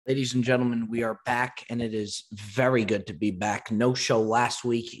Ladies and gentlemen, we are back, and it is very good to be back. No show last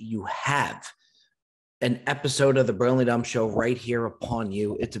week. You have an episode of the Burnley Dumb Show right here upon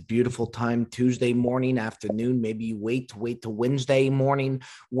you. It's a beautiful time, Tuesday morning, afternoon. Maybe you wait to Wednesday morning,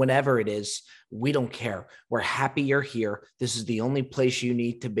 whenever it is. We don't care. We're happy you're here. This is the only place you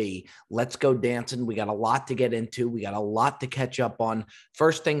need to be. Let's go dancing. We got a lot to get into. We got a lot to catch up on.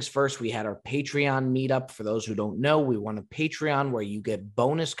 First things first, we had our Patreon meetup. For those who don't know, we run a Patreon where you get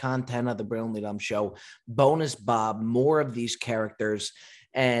bonus content of the Burnley Dumb Show, bonus Bob, more of these characters.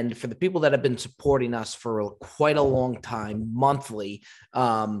 And for the people that have been supporting us for quite a long time, monthly,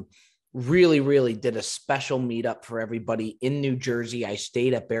 really did a special meetup for everybody in New Jersey. I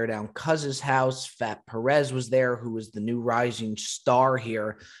stayed at Bear Down Cuz's house. Fat Perez was there, who is the new rising star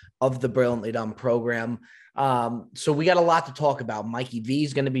here of the Brilliantly Dumb program. So we got a lot to talk about. Mikey V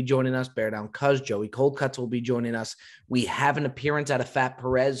is going to be joining us. Bear Down Cuz, Joey Coldcuts will be joining us. We have an appearance out of Fat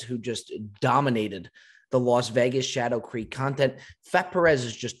Perez, who just dominated the Las Vegas Shadow Creek content. Fat Perez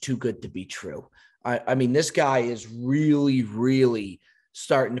is just too good to be true. I mean, this guy is really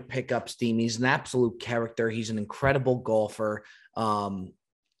starting to pick up steam. He's an absolute character. He's an incredible golfer.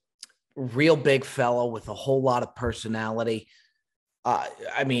 Real big fellow with a whole lot of personality.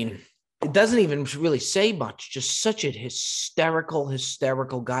 I mean, it doesn't even really say much. Just such a hysterical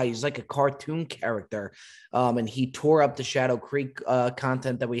guy. He's like a cartoon character. And he tore up the Shadow Creek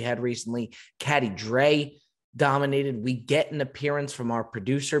content that we had recently. Caddy Dre dominated. We get an appearance from our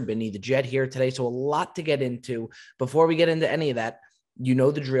producer, Benny the Jet, here today. So a lot to get into. Before we get into any of that, you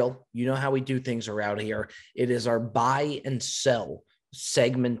know the drill. You know how we do things around here. It is our buy and sell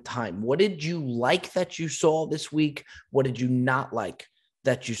segment time. What did you like that you saw this week? What did you not like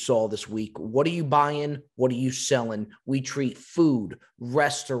that you saw this week? What are you buying? What are you selling? We treat food,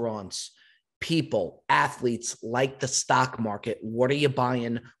 restaurants, people, athletes like the stock market. What are you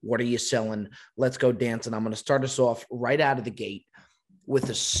buying? What are you selling? Let's go dancing. I'm going to start us off right out of the gate with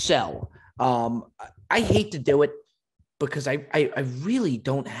a sell. I hate to do it because I really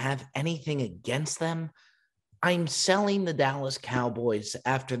don't have anything against them. I'm selling the Dallas Cowboys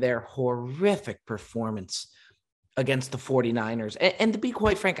after their horrific performance against the 49ers. And to be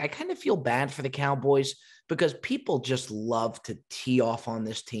quite frank, I kind of feel bad for the Cowboys because people just love to tee off on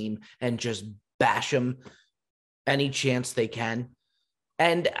this team and just bash them any chance they can.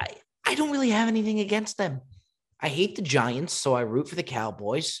 And I don't really have anything against them. I hate the Giants, so I root for the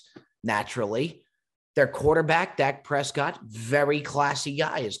Cowboys, naturally. Their quarterback, Dak Prescott, very classy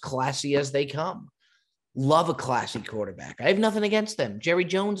guy, as classy as they come. Love a classy quarterback. I have nothing against them. Jerry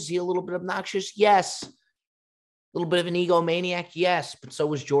Jones, is he a little bit obnoxious? Yes. A little bit of an egomaniac, yes, but so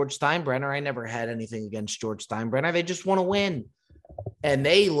was George Steinbrenner. I never had anything against George Steinbrenner. They just want to win. And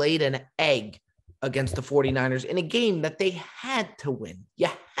they laid an egg against the 49ers in a game that they had to win. You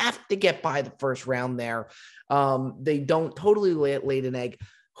have to get by the first round there. They don't totally laid an egg.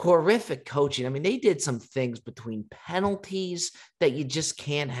 Horrific coaching. I mean, they did some things between penalties that you just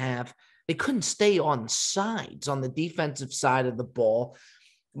can't have. They couldn't stay on sides on the defensive side of the ball.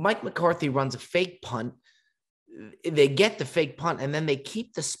 Mike McCarthy runs a fake punt. They get the fake punt, and then they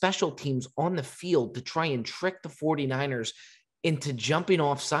keep the special teams on the field to try and trick the 49ers into jumping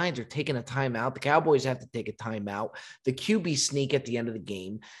off sides or taking a timeout. The Cowboys have to take a timeout. The QB sneak at the end of the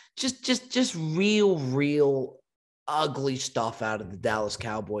game. Just real ugly stuff out of the Dallas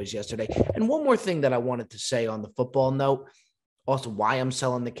Cowboys yesterday. And one more thing that I wanted to say on the football note, also why I'm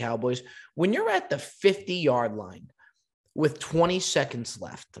selling the Cowboys. When you're at the 50-yard line with 20 seconds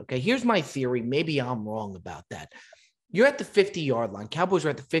left. Okay, here's my theory. Maybe I'm wrong about that. You're at the 50-yard line. Cowboys are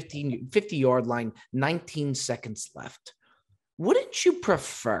at the 50-yard line, 19 seconds left. Wouldn't you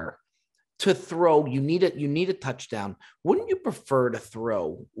prefer to throw? You need a touchdown. Wouldn't you prefer to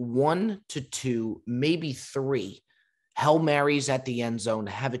throw 1 to 2, maybe 3 Hail Marys at the end zone,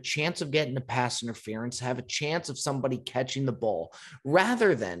 have a chance of getting a pass interference, have a chance of somebody catching the ball,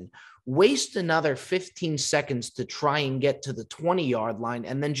 rather than waste another 15 seconds to try and get to the 20-yard line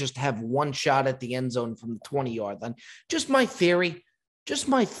and then just have one shot at the end zone from the 20-yard line? Just my theory, just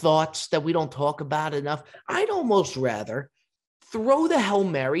my thoughts that we don't talk about enough. I'd almost rather throw the Hail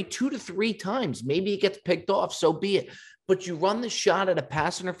Mary 2 to 3 times. Maybe it gets picked off, so be it. But you run the shot at a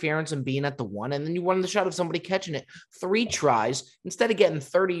pass interference and being at the 1, and then you run the shot of somebody catching it 3 tries instead of getting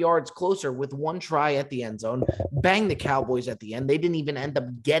 30 yards closer with 1 try at the end zone. Bang the Cowboys at the end. They didn't even end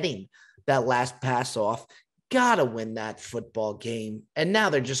up getting that last pass off. Gotta win that football game. And now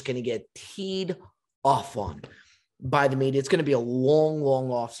they're just going to get teed off on by the media. It's going to be a long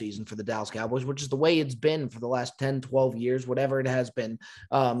offseason for the Dallas Cowboys, which is the way it's been for the last 10, 12 years, whatever it has been.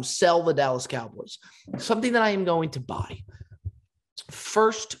 Sell the Dallas Cowboys. Something that I am going to buy.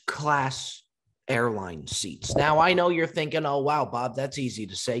 first class airline seats. Now, I know you're thinking, oh, wow, Bob, that's easy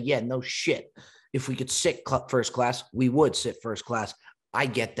to say. Yeah, no shit. If we could sit first class, we would sit first class. I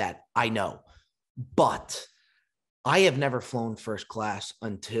get that. I know. But I have never flown first class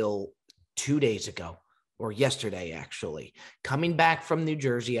until 2 days ago, or yesterday, actually. Coming back from New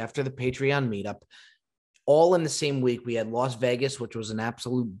Jersey after the Patreon meetup, all in the same week, we had Las Vegas, which was an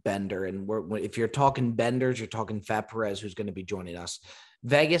absolute bender. And if you're talking benders, you're talking Fat Perez, who's going to be joining us.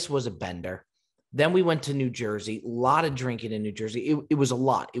 Vegas was a bender. Then we went to New Jersey, a lot of drinking in New Jersey. It was a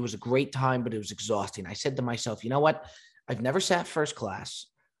lot. It was a great time, but it was exhausting. I said to myself, you know what? I've never sat first class.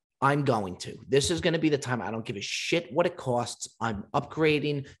 I'm going to. This is going to be the time. I don't give a shit what it costs. I'm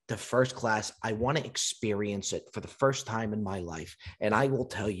upgrading to first class. I want to experience it for the first time in my life. And I will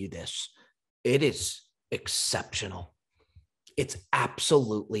tell you this. It is exceptional. It's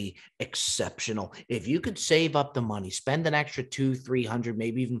absolutely exceptional. If you could save up the money, spend an extra $200, $300,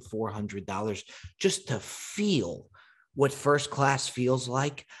 maybe even $400 just to feel what first class feels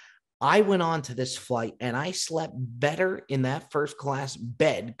like. I went on to this flight and I slept better in that first class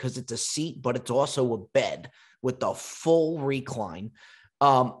bed because it's a seat, but it's also a bed with the full recline.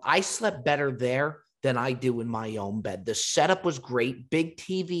 I slept better there than I do in my own bed. The setup was great. Big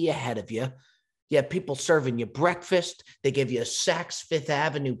TV ahead of you. You had people serving you breakfast. They gave you a Saks Fifth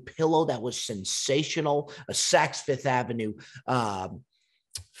Avenue pillow that was sensational. A Saks Fifth Avenue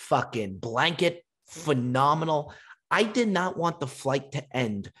fucking blanket, phenomenal. I did not want the flight to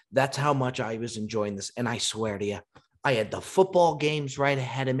end. That's how much I was enjoying this. And I swear to you, I had the football games right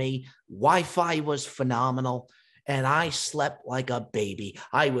ahead of me. Wi-Fi was phenomenal. And I slept like a baby.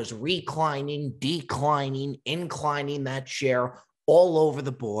 I was reclining, declining, inclining that chair all over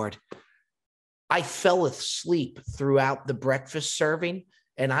the board. I fell asleep throughout the breakfast serving,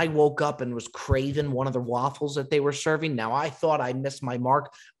 and I woke up and was craving one of the waffles that they were serving. Now, I thought I missed my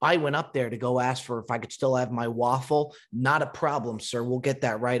mark. I went up there to go ask for if I could still have my waffle. Not a problem, sir. We'll get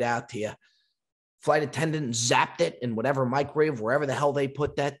that right out to you. Flight attendant zapped it in whatever microwave, wherever the hell they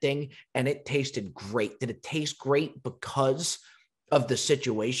put that thing, and it tasted great. Did it taste great because of the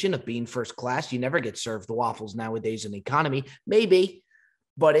situation of being first class? You never get served the waffles nowadays in economy. Maybe.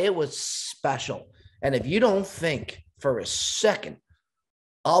 But it was special. And if you don't think for a second,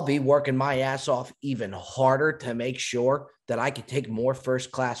 I'll be working my ass off even harder to make sure that I could take more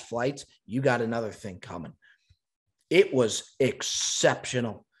first class flights, you got another thing coming. It was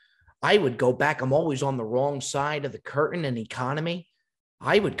exceptional. I would go back. I'm always on the wrong side of the curtain in economy.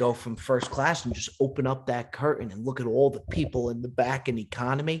 I would go from first class and just open up that curtain and look at all the people in the back in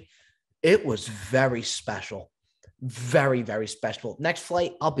economy. It was very special. Very, very special. Next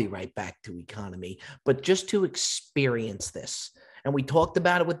flight, I'll be right back to economy, but just to experience this. And we talked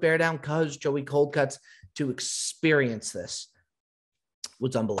about it with Bear Down Cuz, Joey Coldcuts, to experience this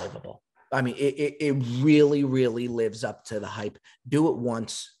was unbelievable. I mean, it really, really lives up to the hype. Do it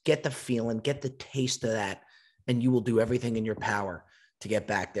once, get the feeling, get the taste of that, and you will do everything in your power to get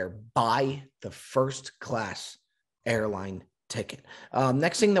back there. Buy the first class airline ticket.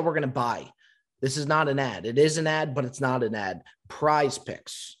 Next thing that we're going to buy. This is not an ad. It is an ad, but it's not an ad. Prize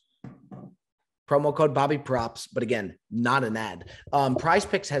Picks. Promo code Bobby Props, but again, not an ad. Prize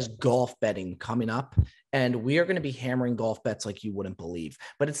Picks has golf betting coming up, and we are going to be hammering golf bets like you wouldn't believe.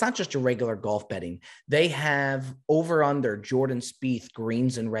 But it's not just your regular golf betting. They have over under Jordan Spieth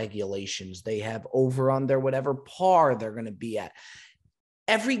greens and regulations. They have over under whatever par they're going to be at.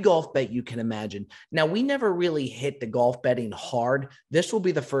 Every golf bet you can imagine. Now, we never really hit the golf betting hard. This will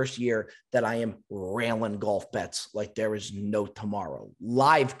be the first year that I am railing golf bets like there is no tomorrow.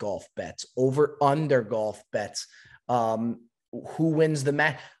 Live golf bets, over under golf bets, who wins the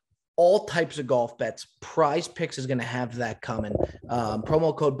match, all types of golf bets. Prize Picks is going to have that coming.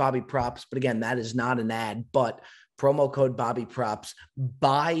 Promo code Bobby Props. But again, that is not an ad, but promo code Bobby Props.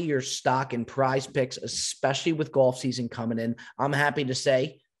 Buy your stock in Prize Picks, especially with golf season coming in. I'm happy to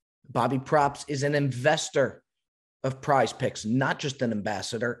say Bobby Props is an investor of Prize Picks, not just an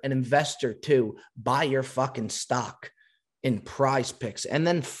ambassador, an investor too. Buy your fucking stock in Prize Picks. And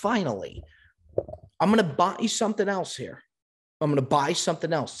then finally, I'm going to buy something else here. I'm going to buy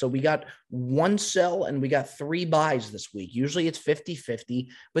something else. So we got one sell and we got 3 buys this week. Usually it's 50-50,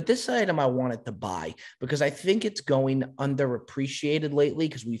 but this item I wanted to buy because I think it's going underappreciated lately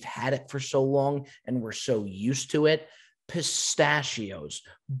because we've had it for so long and we're so used to it. Pistachios.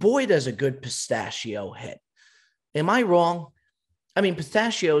 Boy, does a good pistachio hit. Am I wrong? I mean,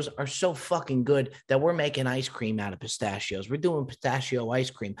 pistachios are so fucking good that we're making ice cream out of pistachios. We're doing pistachio ice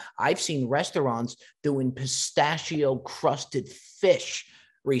cream. I've seen restaurants doing pistachio crusted fish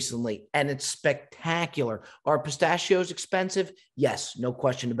recently, and it's spectacular. Are pistachios expensive? Yes, no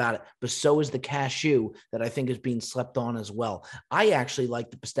question about it. But so is the cashew that I think is being slept on as well. I actually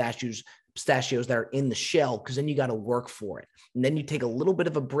like the pistachios that are in the shell because then you got to work for it. And then you take a little bit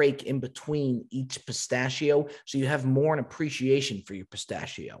of a break in between each pistachio so you have more an appreciation for your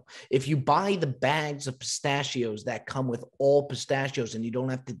pistachio. If you buy the bags of pistachios that come with all pistachios and you don't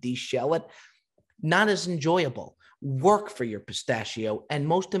have to deshell it, not as enjoyable. Work for your pistachio, and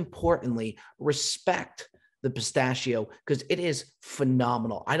most importantly, respect the pistachio because it is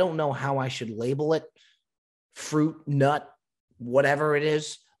phenomenal. I don't know how I should label it. Fruit, nut, whatever it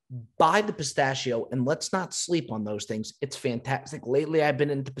is. Buy the pistachio, and let's not sleep on those things. It's fantastic. Lately, I've been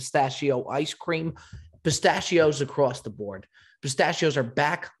into pistachio ice cream, pistachios across the board. Pistachios are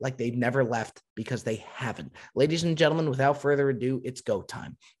back like they've never left because they haven't. Ladies and gentlemen, without further ado, it's go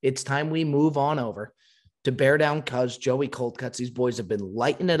time. It's time we move on over to Bear Down Cuz, Joey Cold Cuts. These boys have been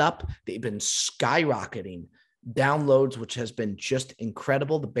lighting it up. They've been skyrocketing downloads, which has been just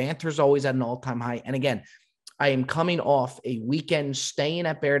incredible. The banter's always at an all-time high. And again, I am coming off a weekend staying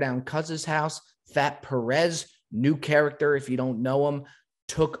at Bear Down Cuz's house. Fat Perez, new character, if you don't know him,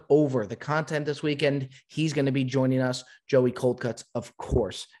 took over the content this weekend. He's going to be joining us. Joey Cold Cuts, of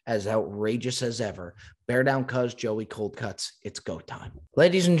course, as outrageous as ever. Bear Down Cuz, Joey Cold Cuts, it's go time.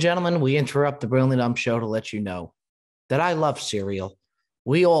 Ladies and gentlemen, we interrupt the Brilliantly Dumb Show to let you know that I love cereal.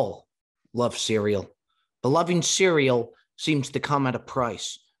 We all love cereal. But loving cereal seems to come at a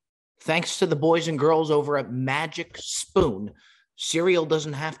price. Thanks to the boys and girls over at Magic Spoon, cereal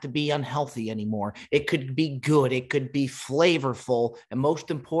doesn't have to be unhealthy anymore. It could be good. It could be flavorful. And most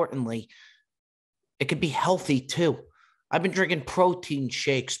importantly, it could be healthy too. I've been drinking protein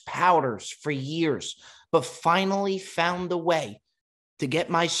shakes, powders for years, but finally found a way to get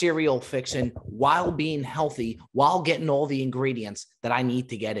my cereal fix in while being healthy, while getting all the ingredients that I need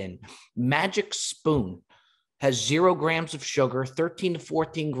to get in. Magic Spoon has 0 grams of sugar, 13 to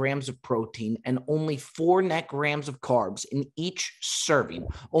 14 grams of protein, and only 4 net grams of carbs in each serving.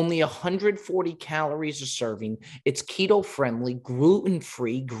 Only 140 calories a serving. It's keto-friendly,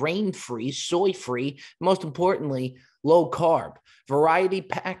 gluten-free, grain-free, soy-free, most importantly, low carb. Variety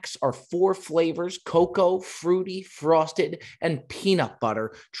packs are 4 flavors: cocoa, fruity, frosted, and peanut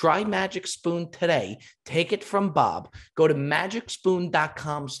butter. Try Magic Spoon today. Take it from Bob. Go to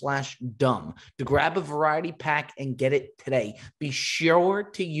magicspoon.com/dumb to grab a variety pack and get it today. Be sure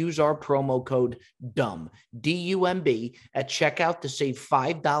to use our promo code DUMB, D-U-M-B, at checkout to save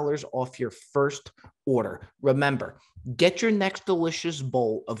 $5 off your first order. Remember, get your next delicious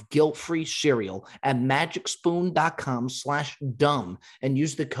bowl of guilt-free cereal at magicspoon.com/dumb and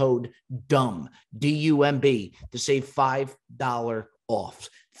use the code DUMB, D-U-M-B, to save $5 off.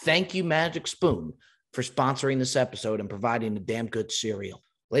 Thank you, Magic Spoon, for sponsoring this episode and providing a damn good cereal.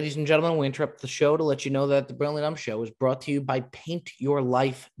 Ladies and gentlemen, we interrupt the show to let you know that the Brilliantly Dumb Show is brought to you by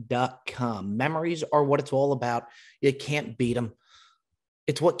PaintYourLife.com. Memories are what it's all about. You can't beat them.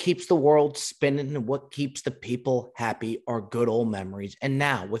 It's what keeps the world spinning and what keeps the people happy are good old memories. And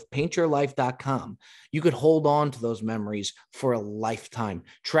now with PaintYourLife.com, you could hold on to those memories for a lifetime.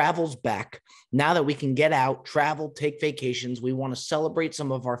 Travel's back. Now that we can get out, travel, take vacations, we want to celebrate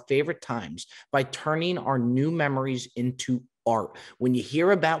some of our favorite times by turning our new memories into art. When you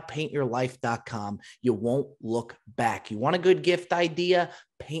hear about PaintYourLife.com, you won't look back. You want a good gift idea?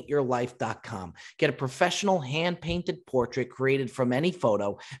 PaintYourLife.com. Get a professional hand-painted portrait created from any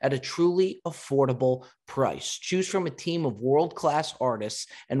photo at a truly affordable price. Choose from a team of world-class artists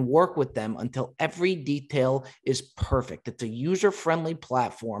and work with them until every detail is perfect. It's a user-friendly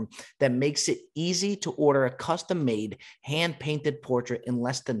platform that makes it easy to order a custom-made, hand-painted portrait in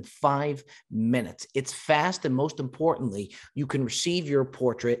less than 5 minutes. It's fast, and most importantly, you can receive your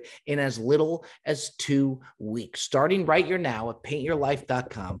portrait in as little as 2 weeks. Starting right here now at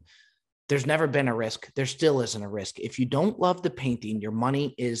PaintYourLife.com. There's never been a risk. There still isn't a risk. If you don't love the painting, your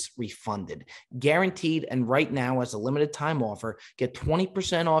money is refunded. Guaranteed. And right now, as a limited time offer, get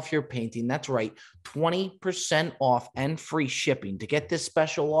 20% off your painting. That's right, 20% off and free shipping. To get this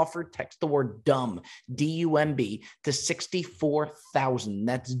special offer, text the word DUMB, D-U-M-B, to 64,000.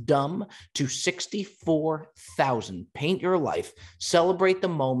 That's DUMB to 64,000. Paint your life. Celebrate the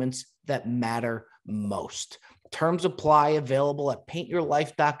moments that matter most. Terms apply, available at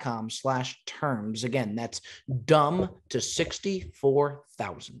paintyourlife.com/terms. Again, that's dumb to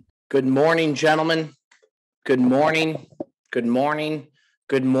 64,000. Good morning, gentlemen. Good morning. Good morning.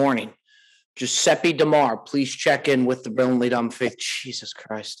 Good morning. Giuseppe Demar, please check in with the Brilliantly Dumb Faith. Jesus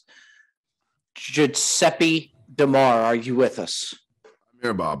Christ. Giuseppe Demar, are you with us? I'm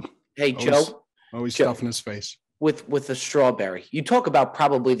here, Bob. Hey, Joe. Always stuffing his face. with a strawberry. You talk about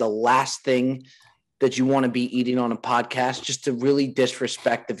probably the last thing that you want to be eating on a podcast, just to really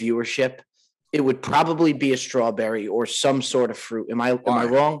disrespect the viewership. It would probably be a strawberry or some sort of fruit. Am I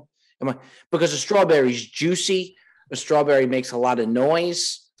wrong? Because a strawberry is juicy. A strawberry makes a lot of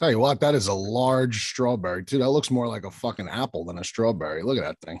noise. Tell you what, that is a large strawberry, too. That looks more like a fucking apple than a strawberry. Look at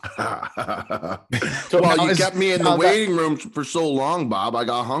that thing. Well, you kept me in the waiting room for so long, Bob. I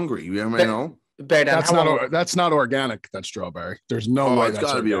got hungry. You know? That's not organic, that strawberry. There's no way it's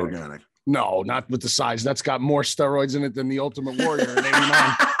got to be organic. No, not with the size. That's got more steroids in it than the Ultimate Warrior in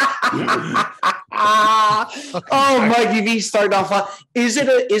 89. Oh, Mikey V started off. Is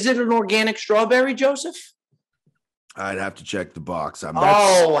it an organic strawberry, Joseph? I'd have to check the box.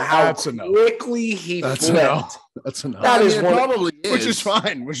 How quickly he flipped. That's enough. That is probably is. Which is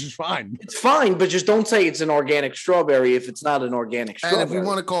fine. It's fine, but just don't say it's an organic strawberry if it's not an organic strawberry. And if we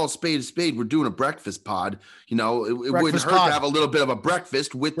want to call a spade, we're doing a breakfast pod. You know, it wouldn't hurt to have a little bit of a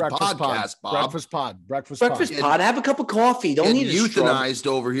breakfast with the podcast, Bob. Breakfast pod. Have a cup of coffee. Don't need a euthanized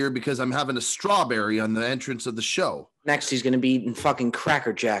over here because I'm having a strawberry on the entrance of the show. Next, he's going to be eating fucking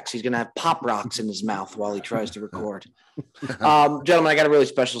Cracker Jacks. He's going to have Pop Rocks in his mouth while he tries to record. Gentlemen, I got a really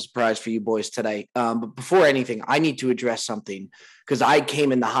special surprise for you boys today. But before anything, I need to address something because I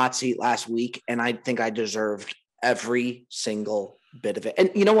came in the hot seat last week and I think I deserved every single bit of it. And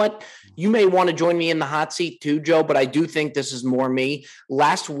you know what? You may want to join me in the hot seat too, Joe, but I do think this is more me.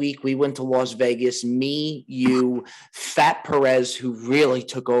 Last week, we went to Las Vegas, me, you, Fat Perez, who really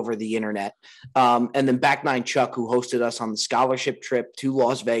took over the internet, and then Back Nine Chuck, who hosted us on the scholarship trip to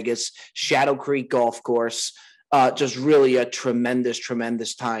Las Vegas, Shadow Creek Golf Course. Just really a tremendous,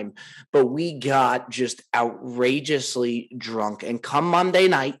 tremendous time. But we got just outrageously drunk. And come Monday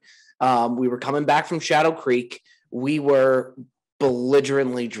night, we were coming back from Shadow Creek. We were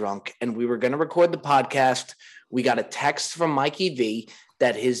belligerently drunk and we were going to record the podcast. We got a text from Mikey V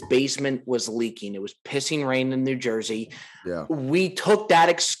that his basement was leaking. It was pissing rain in New Jersey. Yeah. We took that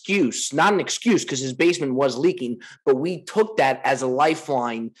excuse, not an excuse because his basement was leaking, but we took that as a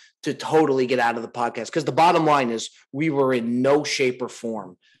lifeline to totally get out of the podcast. Because the bottom line is we were in no shape or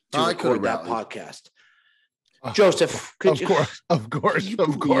form to record that podcast. Joseph, of course. I'm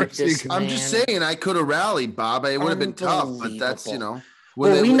just saying I could have rallied, Bob. It would have been tough, but that's, when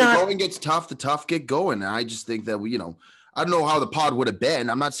the going gets tough, the tough get going. And I just think that I don't know how the pod would have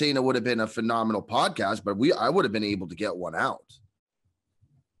been. I'm not saying it would have been a phenomenal podcast, but I would have been able to get one out.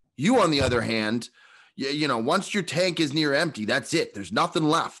 You, on the other hand, once your tank is near empty, that's it. There's nothing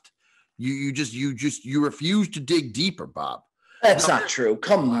left. You refuse to dig deeper, Bob. That's not true.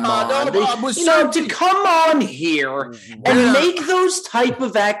 Come on. To come on here and make those type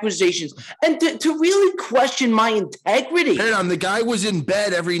of accusations and to really question my integrity. The guy was in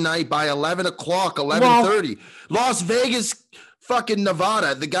bed every night by 11 o'clock, 11:30. Las Vegas, fucking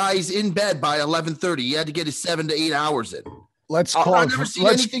Nevada. The guy's in bed by 11:30. He had to get his 7 to 8 hours in. I've never seen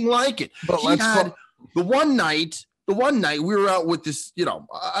anything like it. But the one night we were out with this,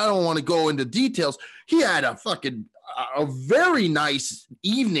 I don't want to go into details. He had a very nice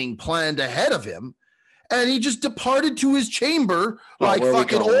evening planned ahead of him, and he just departed to his chamber like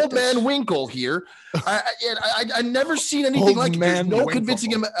fucking old man Winkle here. I never seen anything like it. There's no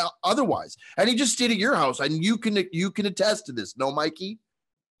convincing him otherwise. And he just stayed at your house, and you can attest to this. No, Mikey?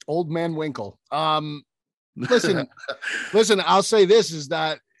 Old man Winkle. Listen, I'll say this is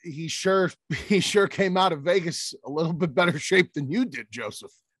that he sure came out of Vegas a little bit better shape than you did,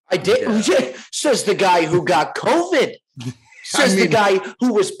 Joseph. I did. Yeah. Says the guy who got COVID. The guy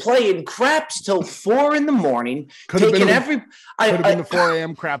who was playing craps till 4 a.m. Could have been the 4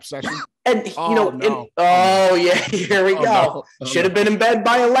 a.m. crap session. And here we go. Should have been in bed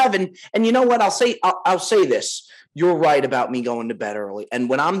by 11. And you know what? I'll say this. You're right about me going to bed early. And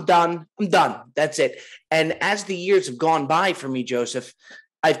when I'm done, I'm done. That's it. And as the years have gone by for me, Joseph,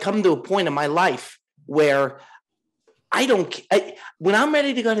 I've come to a point in my life where when I'm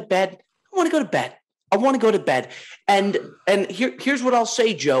ready to go to bed, I want to go to bed. I want to go to bed. And here's what I'll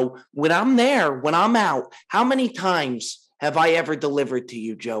say, Joe. When I'm there, when I'm out, how many times have I ever delivered to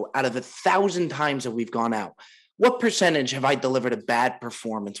you, Joe, out of 1,000 times that we've gone out? What percentage have I delivered a bad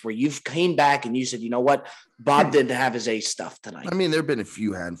performance where you've came back and you said, you know what, Bob didn't have his A stuff tonight? I mean, there have been a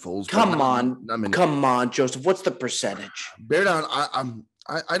few handfuls. Come on, Joseph. What's the percentage? Bear down. I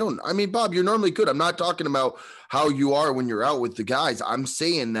mean, Bob, you're normally good. I'm not talking about how you are when you're out with the guys. I'm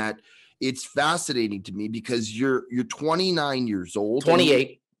saying that it's fascinating to me because you're 29 years old.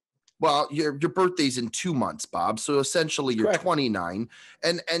 28. Well, your birthday's in 2 months, Bob. So essentially you're Correct. 29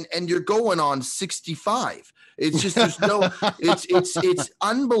 and you're going on 65. It's just there's no it's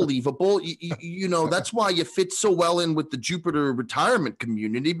unbelievable. You know, that's why you fit so well in with the Jupiter retirement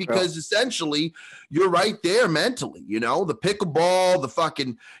community, because essentially you're right there mentally, you know, the pickleball, the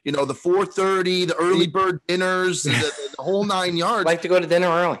fucking, you know, the 4:30, the early bird dinners, the whole 9 yards. Like to go to dinner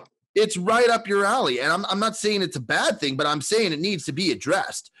early. It's right up your alley. And I'm not saying it's a bad thing, but I'm saying it needs to be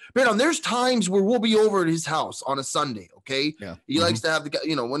addressed. But there's times where we'll be over at his house on a Sunday, okay? Yeah. He likes to have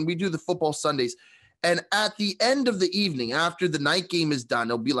when we do the football Sundays. And at the end of the evening, after the night game is done,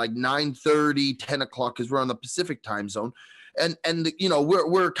 it'll be like 9:30, 10 o'clock, because we're on the Pacific time zone. And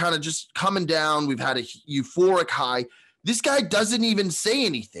we're kind of just coming down. We've had a euphoric high. This guy doesn't even say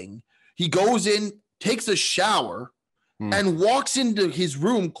anything. He goes in, takes a shower, and walks into his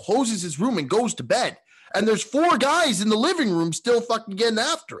room, closes his room, and goes to bed. And there's 4 guys in the living room still fucking getting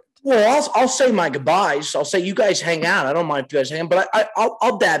after it. Well, I'll say my goodbyes. I'll say you guys hang out. I don't mind if you guys hang out, but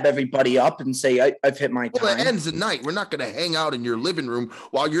I'll dab everybody up and say I've hit my time. Well, it ends at night. We're not going to hang out in your living room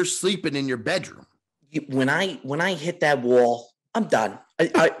while you're sleeping in your bedroom. When I hit that wall, I'm done. I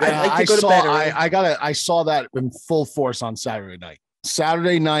like to go to bed. I saw that in full force on Saturday night.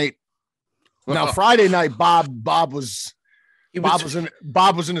 Saturday night. Now Friday night, Bob was in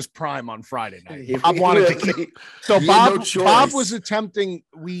his prime on Friday night. Bob wanted to keep. So Bob was attempting.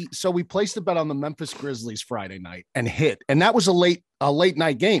 We placed a bet on the Memphis Grizzlies Friday night and hit, and that was a late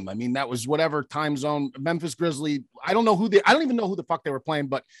night game. I mean, that was whatever time zone. Memphis Grizzlies. I don't even know who the fuck they were playing,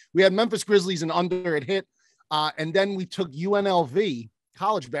 but we had Memphis Grizzlies and under it hit, and then we took UNLV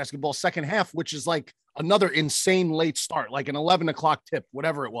college basketball second half, which is like another insane late start, like an 11 o'clock tip,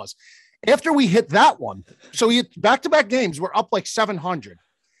 whatever it was. After we hit that one, so we hit back-to-back games, we're up like 700.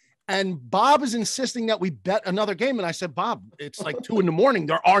 And Bob is insisting that we bet another game. And I said, Bob, it's like 2 a.m.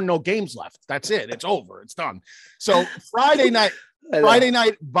 There are no games left. That's it. It's over. It's done. So Friday night,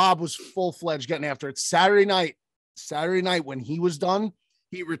 Bob was full-fledged getting after it. Saturday night, when he was done,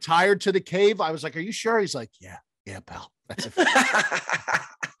 he retired to the cave. I was like, are you sure? He's like, yeah, pal. That's it.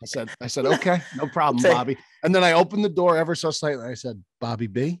 I said, okay, no problem, Bobby. And then I opened the door ever so slightly. I said, Bobby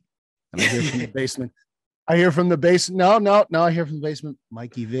B. And I hear from the basement. No, I hear from the basement.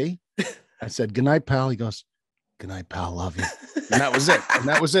 Mikey V. I said, good night, pal. He goes, good night, pal. Love you. And that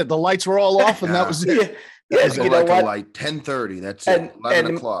was it. The lights were all off, and that was it. You know what? Like 10:30. That's it.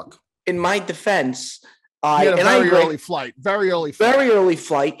 11 o'clock. In my defense, he had a very early flight.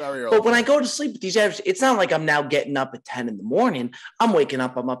 But when I go to sleep with these apps, it's not like I'm now getting up at 10 in the morning. I'm waking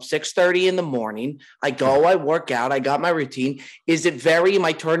up. I'm up 6:30 in the morning. I go, I work out. I got my routine. Am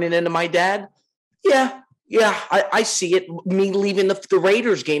I turning into my dad? Yeah. I see it. Me leaving the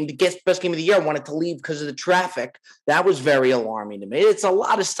Raiders game, the best game of the year. I wanted to leave because of the traffic. That was very alarming to me. It's a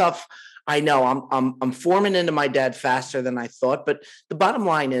lot of stuff. I know I'm forming into my dad faster than I thought. But the bottom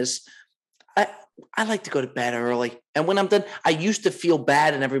line is, I like to go to bed early. And when I'm done, I used to feel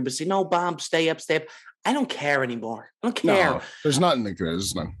bad and everybody would say, no, Bob, stay up. I don't care anymore. I don't care. No, there's nothing to care.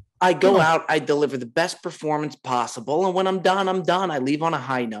 There's none. I go out, I deliver the best performance possible. And when I'm done, I'm done. I leave on a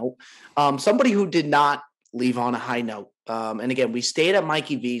high note. Somebody who did not leave on a high note. And again, we stayed at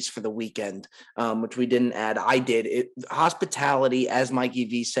Mikey V's for the weekend, which we didn't add. I did. Hospitality, as Mikey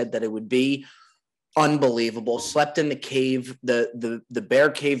V said that it would be, unbelievable. Slept in the cave. The bear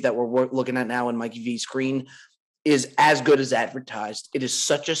cave that we're looking at now in Mikey V's screen is as good as advertised. It is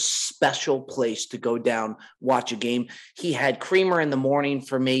such a special place to go down, watch a game. He had creamer in the morning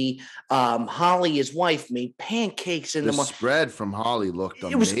for me. Holly, his wife, made pancakes in the morning. The spread from Holly looked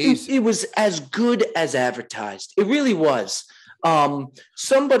amazing. It was as good as advertised. It really was.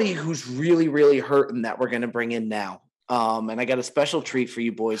 Somebody who's really, really hurting that we're going to bring in now. And I got a special treat for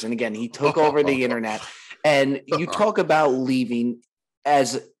you boys. And again, he took over the internet. And you talk about leaving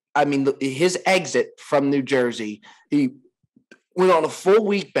his exit from New Jersey, he went on a full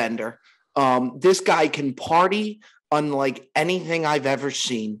week bender. This guy can party unlike anything I've ever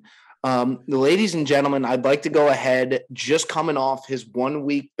seen. Ladies and gentlemen, I'd like to go ahead, just coming off his 1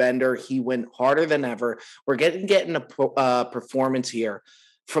 week bender. He went harder than ever. We're getting a performance here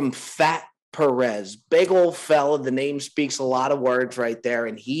from Fat Perez, big old fella. The name speaks a lot of words right there,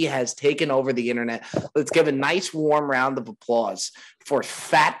 and he has taken over the internet. Let's give a nice warm round of applause for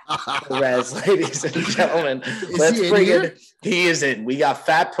Fat Perez, ladies and gentlemen. Let's bring it. He is in. We got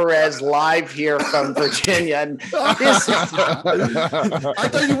Fat Perez live here from Virginia. And this I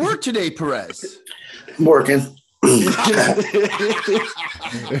thought you worked today, Perez. I'm working.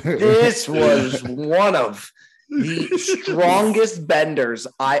 This was one of the strongest benders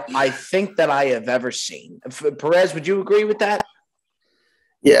I think that I have ever seen. Perez, would you agree with that?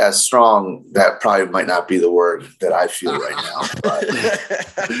 Yeah, strong. That probably might not be the word that I feel right now. But.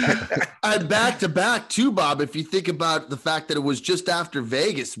 And back to back too, Bob. If you think about the fact that it was just after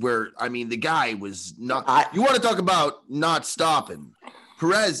Vegas, where I mean, the guy was not. You want to talk about not stopping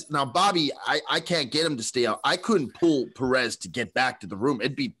Perez? Now, Bobby, I can't get him to stay out. I couldn't pull Perez to get back to the room.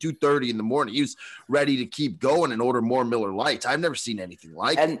 It'd be 2:30 in the morning. He was ready to keep going and order more Miller Lights. I've never seen anything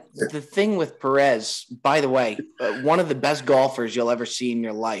like it. And the thing with Perez, by the way, one of the best golfers you'll ever see in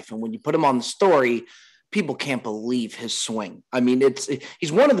your life. And when you put him on the story, people can't believe his swing. I mean,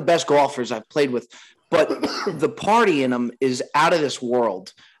 he's one of the best golfers I've played with, but the party in him is out of this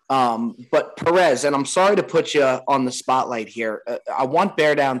world. But Perez, and I'm sorry to put you on the spotlight here. I want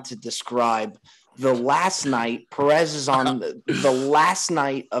Bear Down to describe the last night. Perez is on the last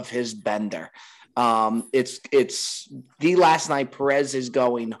night of his bender. It's the last night. Perez is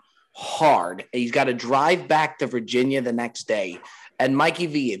going hard. He's got to drive back to Virginia the next day. And Mikey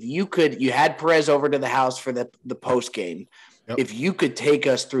V, if you had Perez over to the house for the post game. Yep. If you could take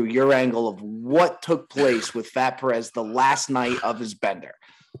us through your angle of what took place with Fat Perez the last night of his bender.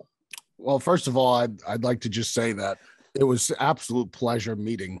 Well, first of all, I'd like to just say that it was an absolute pleasure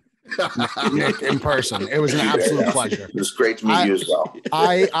meeting Nick in person. It was an absolute pleasure. It was great to meet you as well.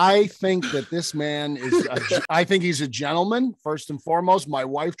 I think that this man I think he's a gentleman, first and foremost. My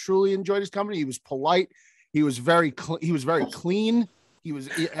wife truly enjoyed his company. He was polite. He was very clean. He was,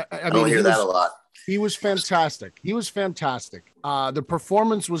 I don't hear that a lot. He was fantastic. The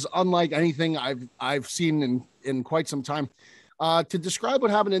performance was unlike anything I've seen in quite some time. To describe what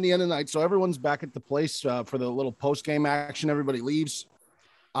happened in the end of the night, so everyone's back at the place for the little post-game action. Everybody leaves.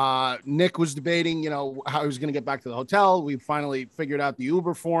 Nick was debating, how he was going to get back to the hotel. We finally figured out the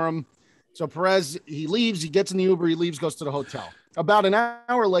Uber for him. So Perez, he leaves. He gets in the Uber. He leaves, goes to the hotel. About an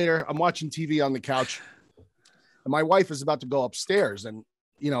hour later, I'm watching TV on the couch, and my wife is about to go upstairs. And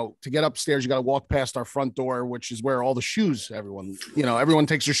to get upstairs, you got to walk past our front door, which is where all the shoes, everyone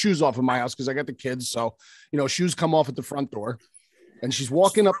takes their shoes off in my house because I got the kids. So, shoes come off at the front door, and she's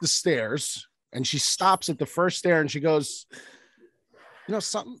walking up the stairs, and she stops at the first stair, and she goes,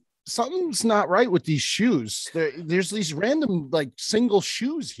 something's not right with these shoes. There's these random single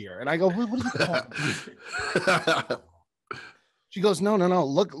shoes here. And I go, what are you talking? She goes, no.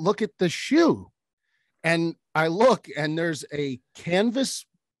 Look at the shoe. And I look, and there's a canvas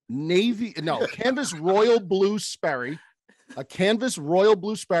royal blue Sperry,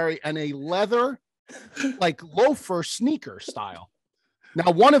 and a leather loafer sneaker style.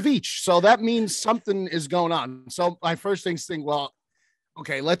 Now, one of each. So that means something is going on. So my first thing, well,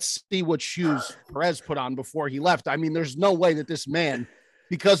 okay, let's see what shoes Perez put on before he left. I mean, there's no way that this man,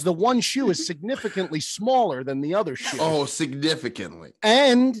 because the one shoe is significantly smaller than the other shoe. Oh, significantly.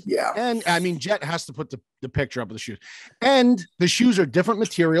 And I mean, Jet has to put the picture up of the shoes. And the shoes are different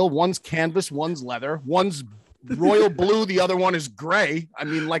material. One's canvas, one's leather, one's royal blue, the other one is gray. I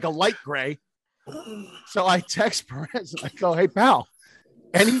mean, like a light gray. So I text Perez and I go, hey, pal,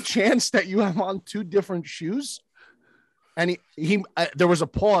 any chance that you have on two different shoes? And he there was a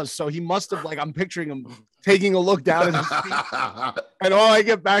pause, so he must have I'm picturing him taking a look down at his feet, and all I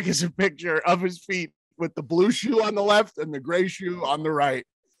get back is a picture of his feet with the blue shoe on the left and the gray shoe on the right,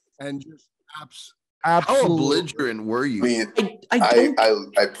 and just absolutely. How belligerent were you?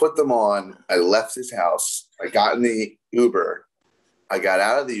 I put them on. I left his house. I got in the Uber. I got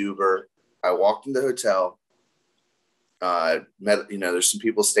out of the Uber. I walked in the hotel. There's some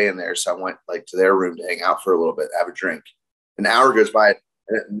people staying there, so I went to their room to hang out for a little bit, have a drink. An hour goes by,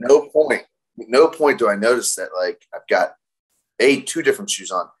 and at no point do I notice that I've got A, two different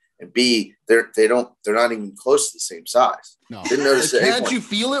shoes on, and B, they're not even close to the same size. No, didn't notice it. Can't you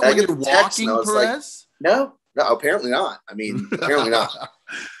feel it when you're walking, Perez? No, apparently not. I mean, apparently not.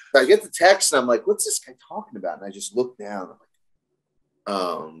 So I get the text, and I'm like, "What's this guy talking about?" And I just look down. I'm like,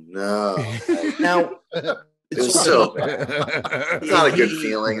 "Oh no!" Now. It was so bad. It's not a good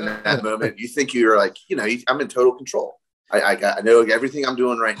feeling in that moment. You think you're I'm in total control. I know everything I'm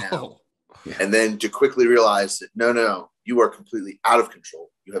doing right now. Yeah. And then to quickly realize that, no, you are completely out of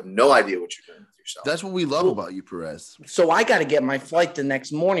control. You have no idea what you're doing with yourself. That's what we love about you, Perez. So I got to get my flight the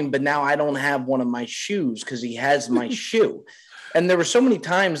next morning, but now I don't have one of my shoes because he has my shoe. And there were so many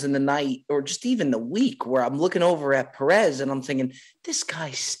times in the night or just even the week where I'm looking over at Perez and I'm thinking, this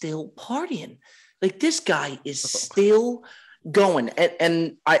guy's still partying. This guy is still going.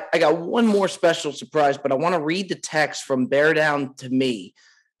 And I got one more special surprise, but I want to read the text from Bear Down to me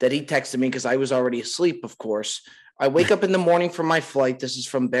that he texted me because I was already asleep, of course. I wake up in the morning for my flight. This is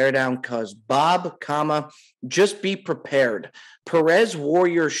from Bear Down Cuz. Bob, just be prepared. Perez wore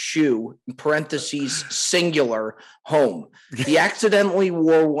your shoe, in parentheses, singular, home. He accidentally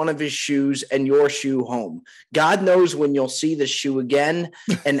wore one of his shoes and your shoe home. God knows when you'll see the shoe again.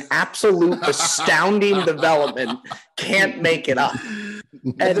 An absolute astounding development. Can't make it up.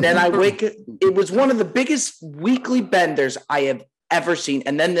 And then it was one of the biggest weekly benders I have ever seen.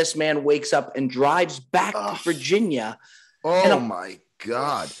 And then this man wakes up and drives back to Virginia. Oh my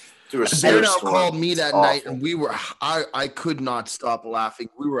God. Bear Down called me that night and I could not stop laughing.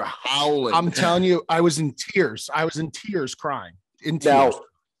 We were howling. I'm telling you, I was in tears. I was in tears crying. In tears.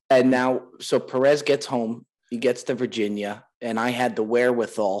 So Perez gets home. He gets to Virginia. And I had the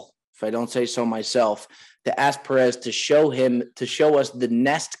wherewithal, if I don't say so myself, to ask Perez to show us the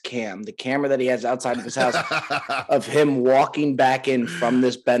Nest Cam, the camera that he has outside of his house of him walking back in from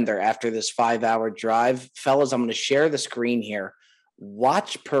this bender after this 5-hour drive. Fellas, I'm going to share the screen here.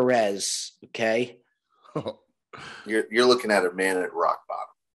 Watch Perez, okay? You're looking at a man at rock bottom.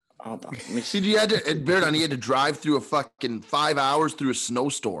 Hold on. He had to drive through a fucking 5 hours through a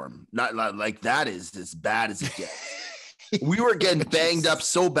snowstorm. Not like that is as bad as it gets. We were getting banged up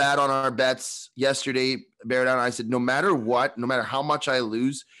so bad on our bets yesterday, Bear Down. I said, no matter what, no matter how much I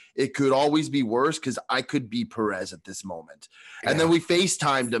lose, it could always be worse because I could be Perez at this moment. Yeah. And then we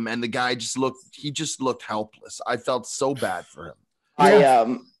FaceTimed him, and the guy just looked helpless. I felt so bad for him.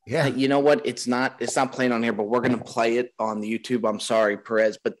 You know what? It's not playing on here, but we're going to play it on the YouTube. I'm sorry,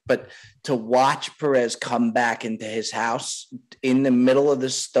 Perez, but to watch Perez come back into his house in the middle of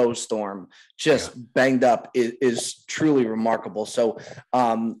this snowstorm, just banged up, is truly remarkable. So,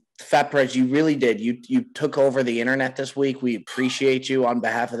 Fat Perez, you really did. You took over the internet this week. We appreciate you on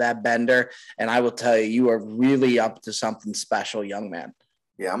behalf of that bender, and I will tell you, you are really up to something special, young man.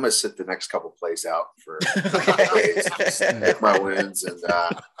 Yeah, I'm going to sit the next couple plays out for my wins, and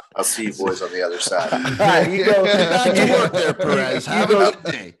I'll see you boys on the other side. All right, you go back to work there, Perez. Have a good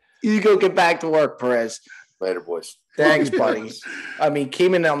day. You go get back to work, Perez. Later, boys. Thanks, buddy. I mean,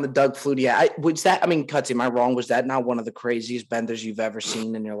 came in on the Doug Flutie. Cutsy, am I wrong? Was that not one of the craziest benders you've ever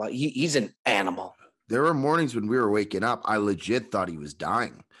seen in your life? He's an animal. There were mornings when we were waking up, I legit thought he was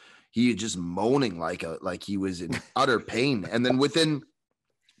dying. He was just moaning like he was in utter pain. And then within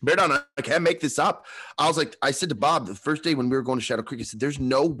Bear Down, I can't make this up. I said to Bob the first day when we were going to Shadow Creek, I said, there's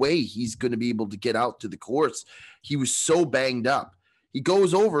no way he's going to be able to get out to the course. He was so banged up. He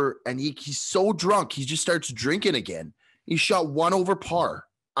goes over and he's so drunk. He just starts drinking again. He shot 1 over par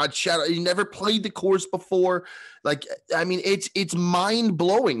on Shadow. He never played the course before. It's mind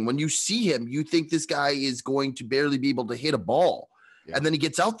blowing when you see him. You think this guy is going to barely be able to hit a ball. Yeah. And then he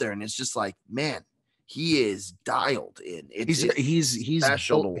gets out there and it's just like, man, he is dialed in. He's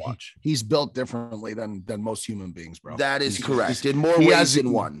special to watch. He's built differently than most human beings, bro. That is correct. In more ways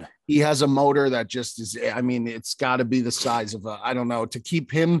than one. He has a motor that just is. I mean, it's got to be the size of to keep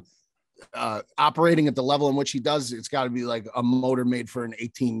him operating at the level in which he does. It's got to be like a motor made for an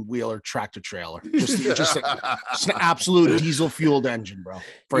 18-wheeler tractor trailer. Just an absolute diesel fueled engine, bro.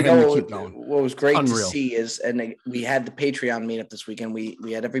 For him to keep going. What was great to see is, and we had the Patreon meetup this weekend.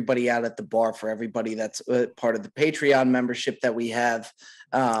 We had everybody out at the bar for everybody that's part of the Patreon membership that we have.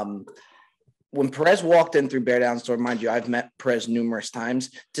 When Perez walked in through Bear Down store, mind you, I've met Perez numerous times,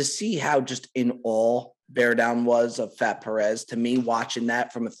 to see how just in awe Bear Down was of Fat Perez, to me, watching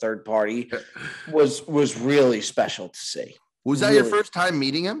that from a third party was really special to see. Was that your first time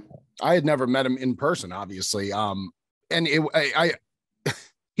meeting him? I had never met him in person, obviously. And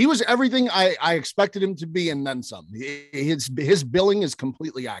he was everything I expected him to be, and then some. His billing is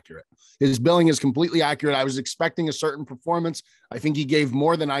completely accurate. I was expecting a certain performance. I think he gave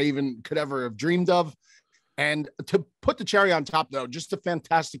more than I even could ever have dreamed of. And to put the cherry on top, though, just a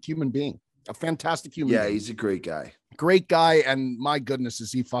fantastic human being. A fantastic human being. He's a great guy. Great guy, and my goodness,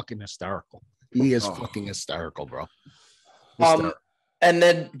 is he fucking hysterical. He is fucking hysterical, bro. And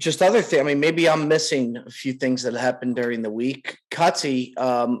then just other thing, I mean, maybe I'm missing a few things that happened during the week. Cutsy,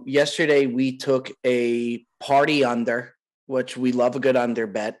 yesterday we took a party under, which we love a good under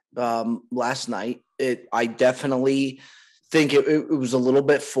bet. Last night, I definitely think it was a little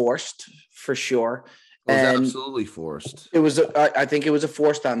bit forced, for sure. It was absolutely forced. I think it was a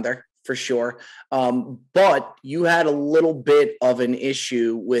forced under, for sure. But you had a little bit of an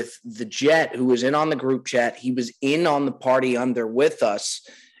issue with the Jet, who was in on the group chat. He was in on the party under with us.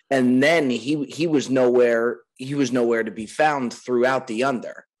 And then he was nowhere to be found throughout the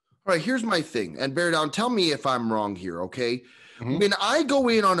under. All right, here's my thing. And Bear Down, tell me if I'm wrong here, okay? Mm-hmm. When I go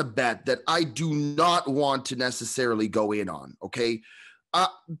in on a bet that I do not want to necessarily go in on, okay?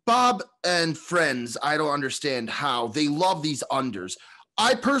 Bob and friends, I don't understand how they love these unders.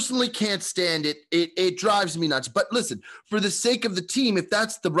 I personally can't stand it. It drives me nuts. But listen, for the sake of the team, if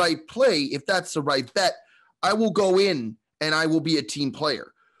that's the right play, if that's the right bet, I will go in and I will be a team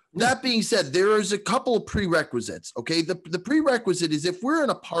player. That being said, there is a couple of prerequisites, okay? The prerequisite is if we're in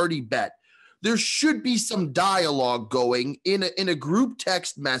a party bet, there should be some dialogue going in a group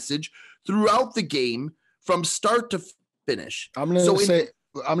text message throughout the game from start to finish. I'm going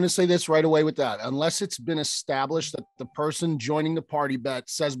to say this right away with that. Unless it's been established that the person joining the party bet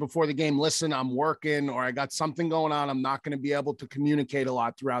says before the game, listen, I'm working or I got something going on. I'm not going to be able to communicate a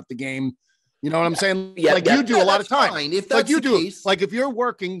lot throughout the game. You know what I'm saying? Yeah, you do a lot of time. Fine. If that's like you the do, case. like if you're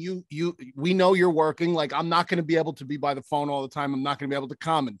working, we know you're working. Like I'm not going to be able to be by the phone all the time. I'm not going to be able to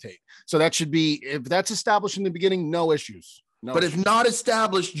commentate. So that should be, if that's established in the beginning, no issues. But if not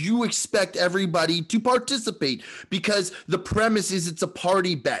established, you expect everybody to participate because the premise is it's a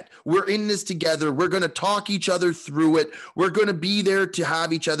party bet. We're in this together. We're going to talk each other through it. We're going to be there to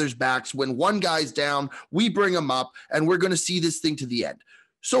have each other's backs. When one guy's down, we bring him up and we're going to see this thing to the end.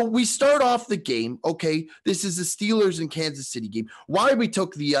 So we start off the game. Okay, this is the Steelers and Kansas City game. Why we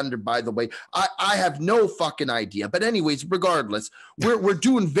took the under, by the way, I have no fucking idea. But anyways, regardless, we're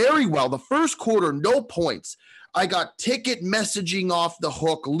doing very well. The first quarter, no points. I got ticket messaging off the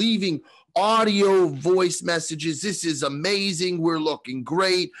hook, leaving audio voice messages. This is amazing. We're looking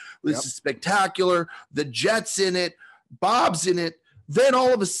great. This is spectacular. The Jets in it. Bob's in it. Then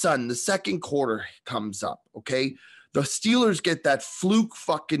all of a sudden, the second quarter comes up, okay? The Steelers get that fluke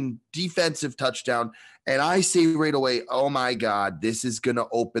fucking defensive touchdown. And I say right away, oh my God, this is going to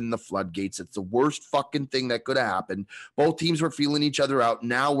open the floodgates. It's the worst fucking thing that could have happened. Both teams were feeling each other out.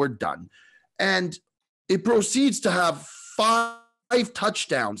 Now we're done. And it proceeds to have 5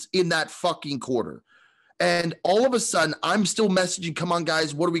 touchdowns in that fucking quarter. And all of a sudden, I'm still messaging, come on,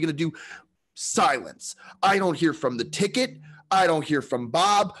 guys, what are we going to do? Silence. I don't hear from the ticket. I don't hear from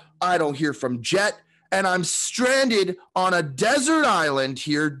Bob. I don't hear from Jet. And I'm stranded on a desert island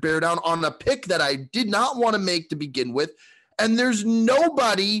here, bear down, on a pick that I did not want to make to begin with. And there's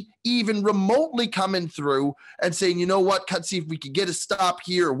nobody even remotely coming through and saying, you know what, see if we could get a stop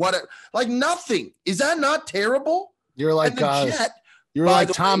here or what. Like nothing. Is that not terrible? You're like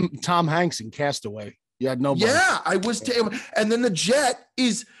Tom Hanks in Castaway. You had nobody. Yeah, I was terrible. And then the Jet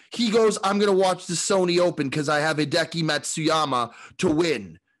he goes, I'm going to watch the Sony Open because I have Hideki Matsuyama to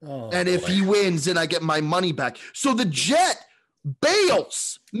win. And if he wins, then I get my money back. So the Jet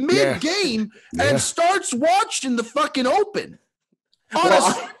bails mid-game and starts watching the fucking Open on a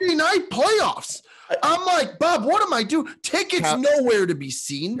Sunday night playoffs. I'm like, Bob, what am I doing? Tickets nowhere to be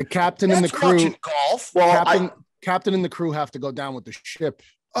seen. The captain and the crew. Golf. Well, captain and the crew have to go down with the ship.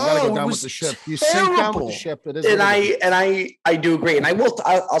 You gotta go down with the ship. You sink down with the ship. It is. And I do agree. And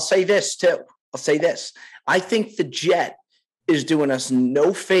I'll say this too. I'll say this. I think the Jet is doing us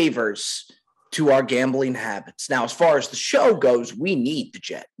no favors to our gambling habits. Now, as far as the show goes, we need the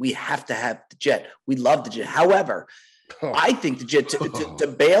Jet. We have to have the Jet. We love the Jet. However, I think the Jet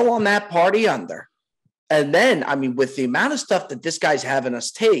to bail on that party under. And then, I mean, with the amount of stuff that this guy's having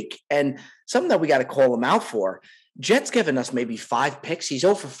us take and something that we got to call him out for, Jet's given us maybe 5 picks. He's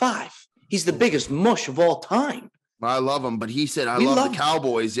 0 for 5. He's the biggest mush of all time. I love him, but he said I love the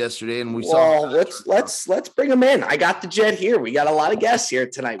Cowboys yesterday, and we saw. Let's bring him in. I got the Jet here. We got a lot of guests here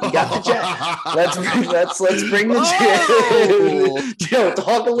tonight. We got the Jet. let's bring the Jet. Joe,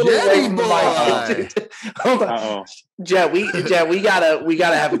 talk a little away from the mic. Hold on. Jet, we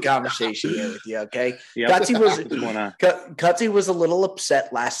gotta have a conversation here with you, okay? Yep. Cutsy was a little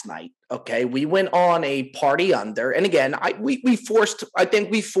upset last night. Okay, we went on a party under, and again, we forced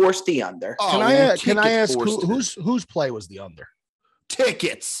the under. Can I ask whose play was the under?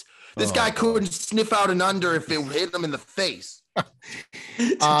 Tickets. This guy couldn't sniff out an under if it hit him in the face.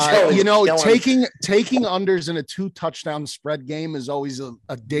 Taking unders in a 2 touchdown spread game is always a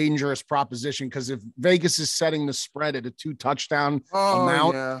dangerous proposition because if Vegas is setting the spread at a 2 touchdown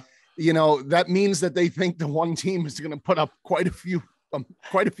amount, that means that they think the one team is going to put up quite a few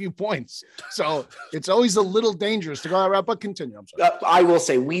points. So it's always a little dangerous to go around, but continue. I'm sorry. I will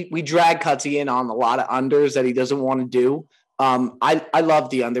say we drag Cutsy in on a lot of unders that he doesn't want to do. I love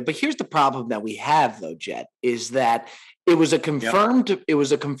the under, but here's the problem that we have though, Jet, is that it was a confirmed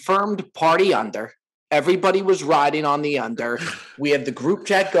party under. Everybody was riding on the under. We have the group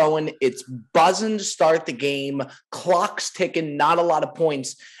chat going. It's buzzing to start the game. Clock's ticking, not a lot of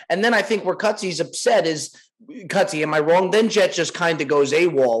points. And then I think where Cutsy's upset is, Cutsy, am I wrong? Then Jet just kind of goes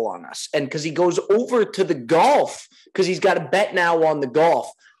AWOL on us. And because he goes over to the golf, because he's got a bet now on the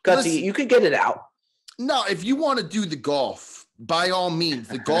golf. Cutsy, you could get it out. No, if you want to do the golf, by all means,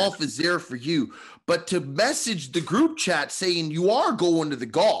 the golf is there for you. But to message the group chat saying you are going to the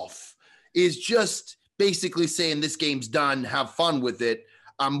golf is just basically saying this game's done. Have fun with it.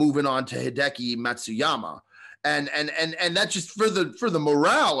 I'm moving on to Hideki Matsuyama. And that's just for the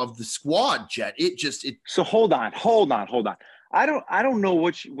morale of the squad, Jet. So hold on. I don't know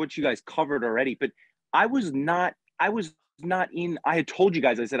what you guys covered already, but I was not in. I had told you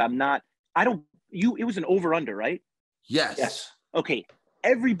guys. I said it was an over under, right? Yes. Okay.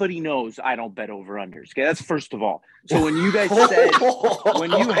 Everybody knows I don't bet over unders. Okay, that's first of all. So when you guys said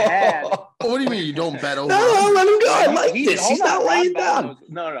when you had, what do you mean you don't bet over? No, let him go. I like this. He's not laying down.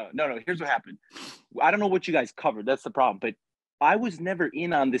 No. Here's what happened. I don't know what you guys covered. That's the problem. But I was never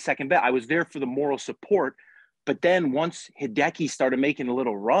in on the second bet. I was there for the moral support. But then once Hideki started making a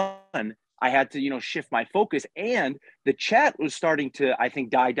little run, I had to, shift my focus. And the chat was starting to, I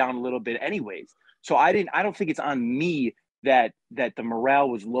think, die down a little bit anyways. So I don't think it's on me that the morale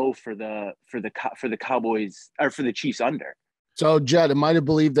was low for the Cowboys or for the Chiefs under. So Jed, am I to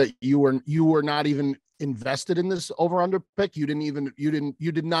believe that you were not even invested in this over under pick? You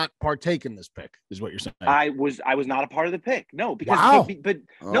did not partake in this pick, is what you're saying. I was not a part of the pick. No, because wow. This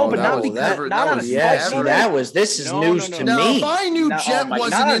is news to me. If I knew Jet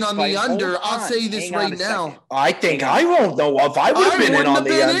wasn't in on the under, I'll say this right now. I think I won't know if I would have been in on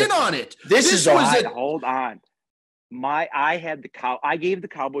the under. Hold on. I gave the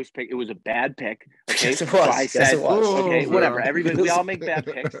Cowboys pick. It was a bad pick. Okay. Yes, it was. So I said, okay, whatever. Yeah. Everybody, we all make bad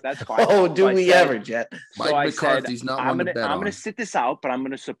picks. That's fine. Oh, do so we ever, Jet? Mike McCarthy's not one to bet on. I'm going to sit this out, but I'm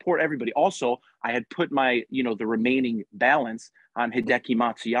going to support everybody. Also, I had put my, the remaining balance on Hideki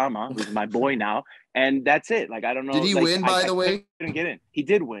Matsuyama, who's my boy now. And that's it. Like, I don't know. Did he win, by the way? Couldn't get in. He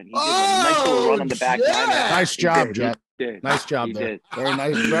did win. Nice little run on the back. Nice job, Jet. Nice job there. Very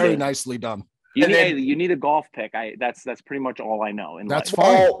nice. Very nicely done. You need a golf pick. That's pretty much all I know. That's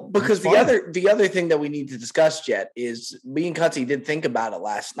fine. Because the other thing that we need to discuss, Jet, is me and Cutsy did think about it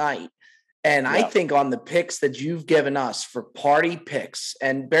last night. And I think on the picks that you've given us for party picks,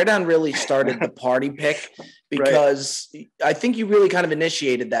 and Bear Down really started the party pick because I think you really kind of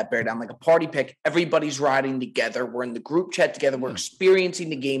initiated that, Bear Down, like a party pick. Everybody's riding together. We're in the group chat together. We're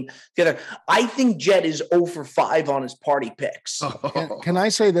experiencing the game together. I think Jet is 0 for 5 on his party picks. Can I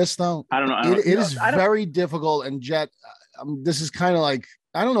say this, though? I don't know. It is very difficult. And Jet, this is kind of like,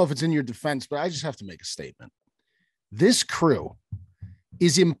 I don't know if it's in your defense, but I just have to make a statement. This crew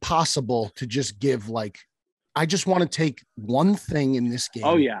is impossible to just give I just want to take one thing in this game.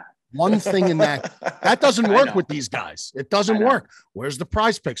 Oh, yeah. One thing in that. That doesn't work with these guys. It doesn't work. Where's the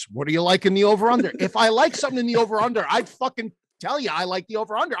prize picks? What do you like in the over-under? If I like something in the over-under, I'd fucking tell you I like the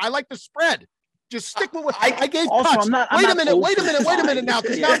over-under. I like the spread. Just stick with what I gave. Also, wait a minute now.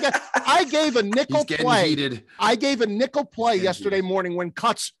 Because now I gave a nickel play. I gave a nickel play yesterday morning when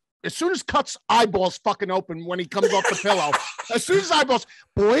as soon as Cuts eyeballs fucking open when he comes off the pillow, as soon as eyeballs,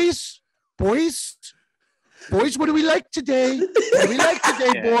 boys, what do we like today? What do we like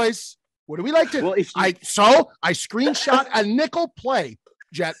today, boys? What do we like to? Well, I screenshot a nickel play,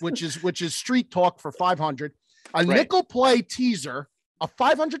 Jet, which is street talk for 500. Nickel play teaser, a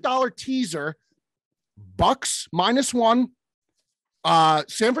 $500 teaser, Bucks -1,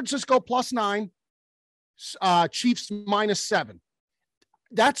 San Francisco +9, Chiefs -7.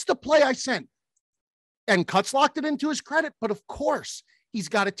 That's the play I sent. And Cuts locked it into his credit. But of course, he's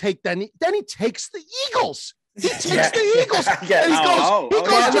got to take then he takes the Eagles. He takes the Eagles. There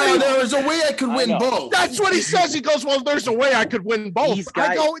was a way I could win both. That's what he says. He goes, well, there's a way I could win both.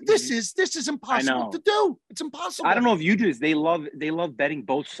 I go, this is impossible to do. It's impossible. I don't know if you do this. They love betting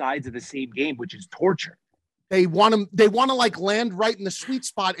both sides of the same game, which is torture. They want to land right in the sweet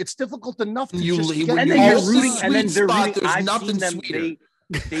spot. It's difficult enough to There's nothing sweeter.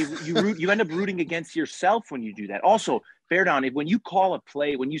 You end up rooting against yourself when you do that. Also, Bear Down, when you call a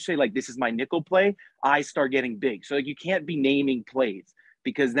play, when you say this is my nickel play, I start getting big. So you can't be naming plays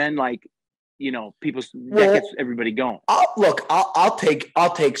because then people that gets everybody going. I'll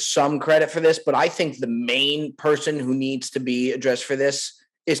take some credit for this, but I think the main person who needs to be addressed for this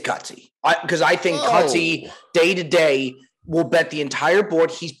is Cutsy. Because I think Cutsy day to day will bet the entire board.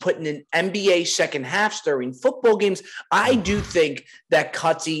 He's putting in NBA second halves during football games. I do think that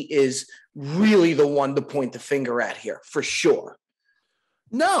Cutsy is really the one to point the finger at here, for sure.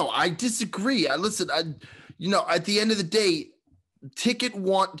 No, I disagree. At the end of the day, Ticket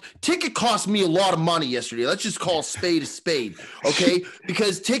cost me a lot of money yesterday. Let's just call a spade, okay?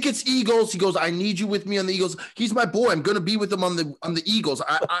 Because Ticket's Eagles. He goes, I need you with me on the Eagles. He's my boy. I'm gonna be with him on the Eagles.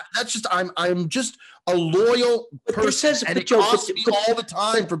 I'm just a loyal person, and it costs me all the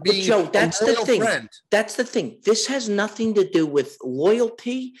time for being a loyal friend. That's the thing. This has nothing to do with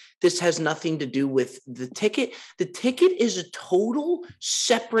loyalty. This has nothing to do with the ticket. The ticket is a total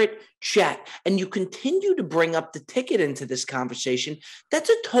separate chat, and you continue to bring up the ticket into this conversation. That's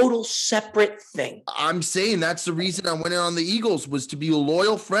a total separate thing. I'm saying that's the reason I went in on the Eagles, was to be a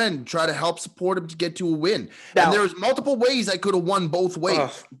loyal friend, try to help support him to get to a win. Now, and there's multiple ways I could have won both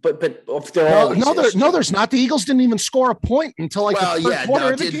ways. But if there are there's not. The Eagles didn't even score a point until the first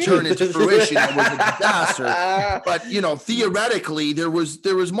quarter of the game. Turn into fruition. It was a disaster. But theoretically, there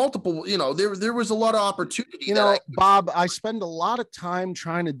was multiple. There was a lot of opportunity. Bob, I spend a lot of time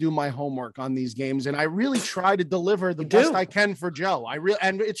trying to do my homework on these games, and I really try to deliver the best I can for Joe.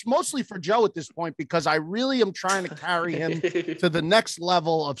 And it's mostly for Joe at this point, because I really am trying to carry him to the next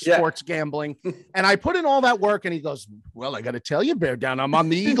level of sports gambling. And I put in all that work, and he goes, well, I got to tell you, Bear Down, I'm on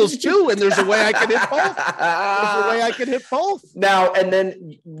the Eagles too, and there's a way I can hit both. There's a way I can hit both.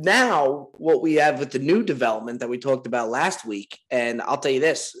 Now what we have with the new development that we talked about last week, and I'll tell you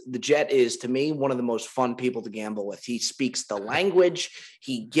this, the Jet is, to me, one of the most fun people to gamble with. He speaks the language.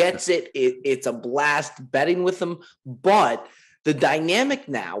 He gets it. It's a blast betting with him. But the dynamic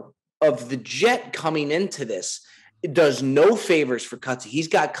now of the Jet coming into this, it does no favors for Cutsy. He's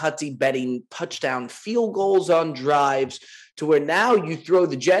got Cutsy betting touchdown field goals on drives, to where now you throw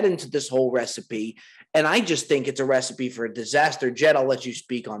the Jet into this whole recipe. And I just think it's a recipe for a disaster. Jet, I'll let you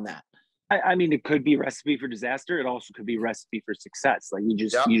speak on that. I mean, it could be a recipe for disaster. It also could be a recipe for success. Like you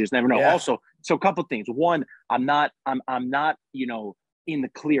just never know. Yeah. Also, so a couple of things. One, I'm not, in the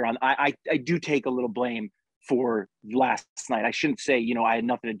clear on, I do take a little blame for last night. I shouldn't say, I had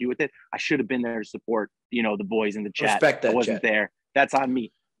nothing to do with it. I should have been there to support, the boys in the chat. Respect that. I wasn't there. That's on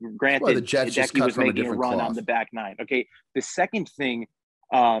me. Granted, the Jets just cut was from making a a run cloth on the back nine. Okay. The second thing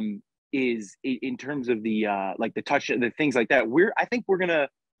is in terms of the the touch, the things like that. I think we're gonna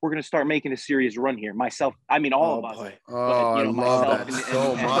start making a serious run here. Myself, I mean, all of us. But, I love that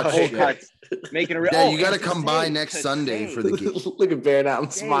so much. Cuts, making a you got to come by next Sunday for the game. Look at Bear Down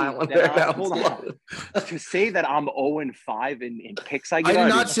smiling. To say that I'm 0-5 in picks, I did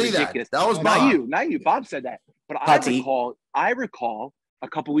not say ridiculous. That was Bob. Not you. Bob said that. But I recall a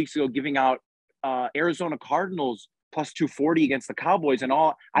couple weeks ago giving out Arizona Cardinals plus 240 against the Cowboys and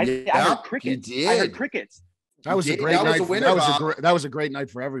all. I heard crickets. I heard crickets. That was a great night. That was a great night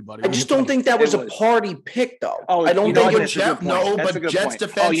for everybody. I just don't think that was a party pick, though. Oh, I don't think it was. But Jets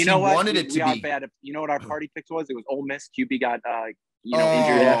defense, he wanted it to be. You know what our party picks was? It was Ole Miss. QB got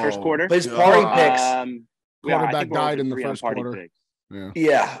injured in the first quarter. But his party picks. Quarterback died in the first quarter.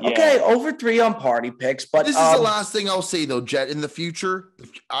 Yeah. Okay. Over 3 on party picks. But this is the last thing I'll say, though, Jet. In the future,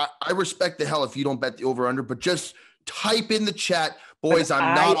 I respect the hell if you don't bet the over/under, but just type in the chat. Boys,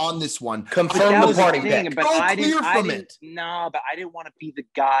 I'm not on this one. Confirm the party pick. But I didn't want to be the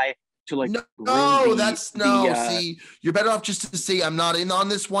guy to see, you're better off just to say I'm not in on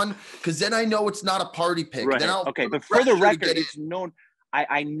this one, because then I know it's not a party pick. Right. Then but for the record, it's known.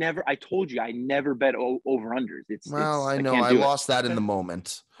 I told you I never bet over-unders. I know. I lost that in the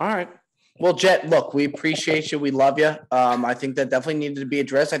moment. All right. Well, Jet, look, we appreciate you. We love you. I think that definitely needed to be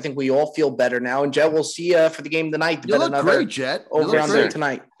addressed. I think we all feel better now. And Jet, we'll see you for the game tonight. You look great, Jet. Over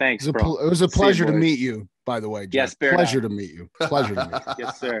tonight. Thanks, bro. It was a pleasure to meet you, by the way, Jet. Yes, pleasure to meet you. Pleasure to meet you.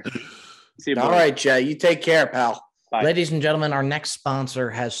 Yes, sir. See you, all right, Jet. You take care, pal. Bye. Ladies and gentlemen, our next sponsor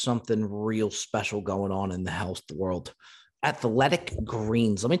has something real special going on in the health world. Athletic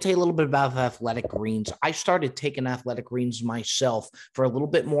Greens. Let me tell you a little bit about Athletic Greens. I started taking Athletic Greens myself for a little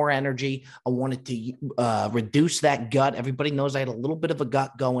bit more energy. I wanted to reduce that gut. Everybody knows I had a little bit of a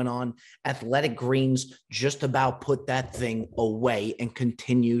gut going on. Athletic Greens just about put that thing away and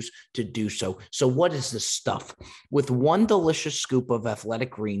continues to do so. So what is this stuff? With one delicious scoop of Athletic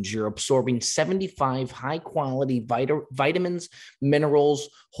Greens, you're absorbing 75 high-quality vitamins, minerals,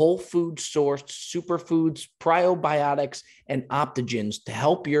 whole food sourced superfoods, probiotics, and optogens to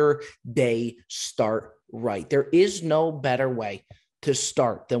help your day start right. There is no better way to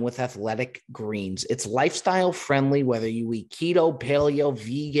start than with Athletic Greens. It's lifestyle friendly, whether you eat keto, paleo,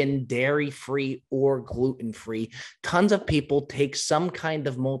 vegan, dairy-free, or gluten-free. Tons of people take some kind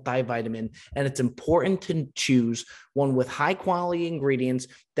of multivitamin, and it's important to choose one with high-quality ingredients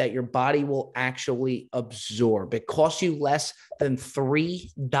that your body will actually absorb. It costs you less than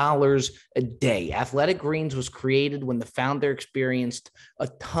 $3 a day. Athletic Greens was created when the founder experienced a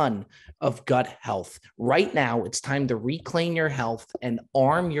ton of gut health. Right now, it's time to reclaim your health and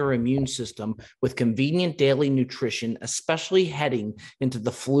arm your immune system with convenient daily nutrition, especially heading into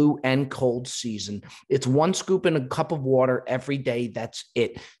the flu and cold season. It's one scoop in a cup of water every day. That's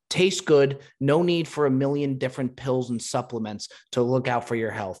it. Tastes good. No need for a million different pills and supplements to look out for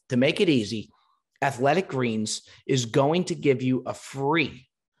your health. To make it easy, Athletic Greens is going to give you a free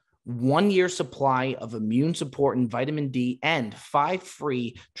 1-year supply of immune support and vitamin D and 5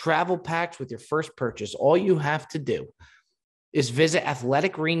 free travel packs with your first purchase. All you have to do is visit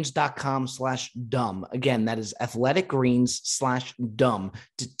athleticgreens.com/dumb. Again, that is athleticgreens/dumb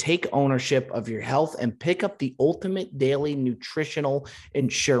to take ownership of your health and pick up the ultimate daily nutritional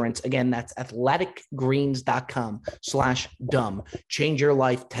insurance. Again, that's athleticgreens.com/dumb. Change your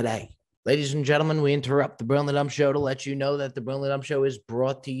life today. Ladies and gentlemen, we interrupt the Brilliant Dumb Show to let you know that the Brilliant Dumb Show is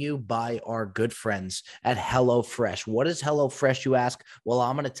brought to you by our good friends at HelloFresh. What is HelloFresh, you ask? Well,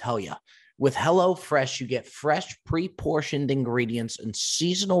 I'm going to tell you. With HelloFresh, you get fresh, pre-portioned ingredients and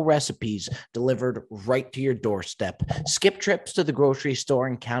seasonal recipes delivered right to your doorstep. Skip trips to the grocery store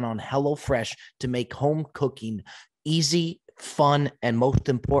and count on HelloFresh to make home cooking easy, fun, and most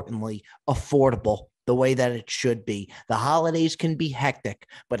importantly, affordable. The way that it should be. The holidays can be hectic,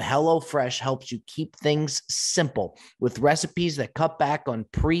 but HelloFresh helps you keep things simple with recipes that cut back on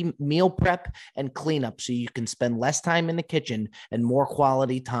pre-meal prep and cleanup so you can spend less time in the kitchen and more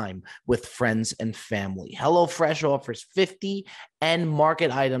quality time with friends and family. HelloFresh offers 50 and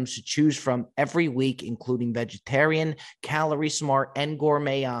market items to choose from every week, including vegetarian, calorie smart, and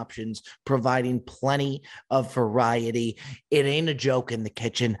gourmet options, providing plenty of variety. It ain't a joke in the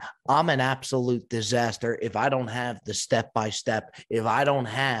kitchen. I'm an absolute disaster if I don't have the step-by-step, if I don't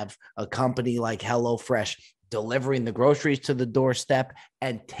have a company like HelloFresh delivering the groceries to the doorstep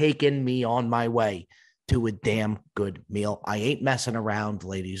and taking me on my way to a damn good meal. I ain't messing around,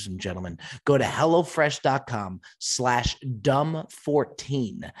 ladies and gentlemen. Go to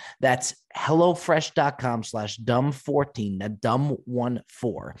HelloFresh.com/dumb14. That's HelloFresh.com/dumb14, that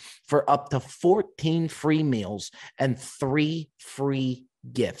dumb14, for up to 14 free meals and 3 free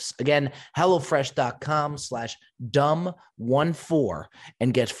gifts. Again, HelloFresh.com/dumb14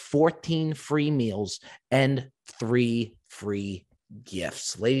 and get 14 free meals and 3 free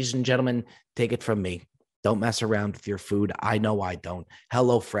gifts. Ladies and gentlemen, take it from me. Don't mess around with your food. I know I don't.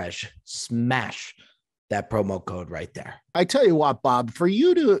 HelloFresh, smash that promo code right there. I tell you what, Bob, for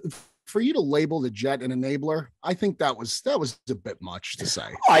you to label the Jet an enabler, I think that was a bit much to say.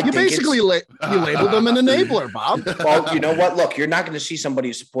 You basically you labeled them an enabler, Bob. Well, you know what? Look, you're not going to see somebody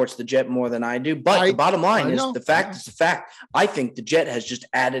who supports the Jet more than I do. But the bottom line is the fact is the fact. I think the Jet has just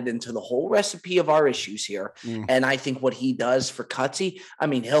added into the whole recipe of our issues here. And I think what he does for Cutsy, I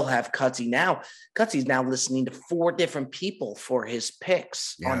mean, he'll have Cutsy now. Cutsy's now listening to 4 different people for his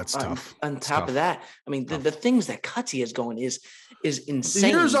picks. Yeah, that's tough. On top of that, I mean, the things that Cutsy is going is insane.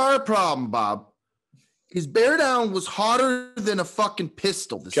 Here's our problem, Bob. His bear down was hotter than a fucking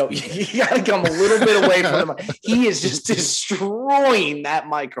pistol this week. You gotta come a little bit away from him. He is just destroying that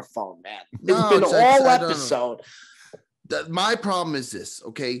microphone, man. It's been all episode. My problem is this,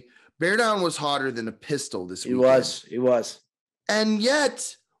 okay? Bear down was hotter than a pistol this week. He was. And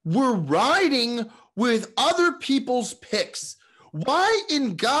yet we're riding with other people's picks. Why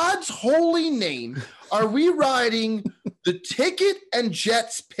in God's holy name are we riding the Ticket and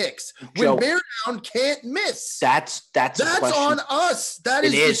Jets picks when Bear Down can't miss? That's on us. That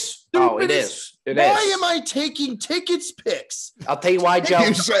is. It is. Oh, it is. Why am I taking Tickets picks? I'll tell you why, Joe.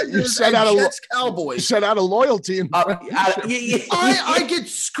 You set out Jets Cowboys. You set out a loyalty. I get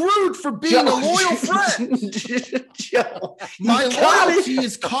screwed for being a loyal friend. Joe, my loyalty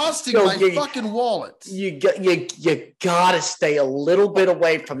is costing my fucking wallet. You gotta stay a little bit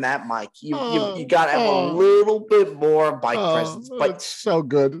away from that mic. You gotta have a little bit more mic presence. But it's so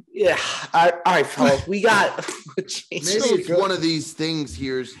good. Yeah. All right, fellas. We got maybe it's one of these things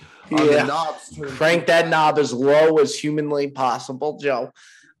here's on the knobs. Crank that knob as low as humanly possible, Joe.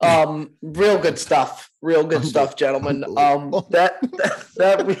 Real good stuff, gentlemen. That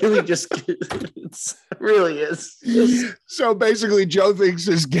really just really is. So basically, Joe thinks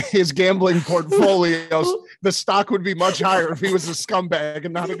his gambling portfolio, the stock would be much higher if he was a scumbag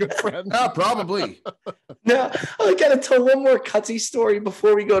and not a good friend. Yeah, probably. Now, I got to tell one more cutsy story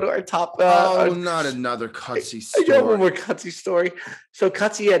before we go to our top. Not another cutsy story. I got one more cutsy story. So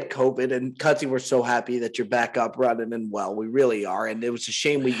Cutsy had COVID, and Cutsy, we're so happy that you're back up running and well. We really are. And it was a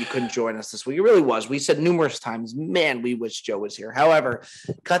shame you couldn't join us this week. It really was. We said numerous times, man, we wish Joe was here. However,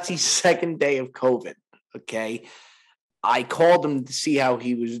 Cutsy's second day of COVID, okay, I called him to see how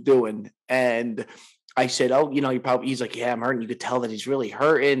he was doing. And I said, oh, he's like, yeah, I'm hurting. You could tell that he's really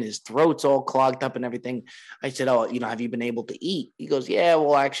hurting. His throat's all clogged up and everything. I said, oh, have you been able to eat? He goes, yeah,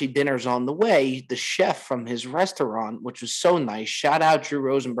 well, actually dinner's on the way. The chef from his restaurant, which was so nice, shout out Drew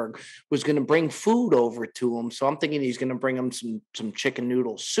Rosenberg, was going to bring food over to him. So I'm thinking he's going to bring him some chicken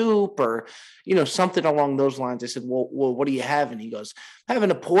noodle soup or, something along those lines. I said, well, what are you having? He goes,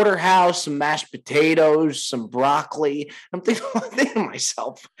 having a porterhouse, some mashed potatoes, some broccoli. I'm thinking to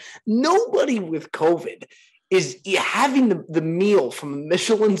myself, nobody with COVID is having the meal from a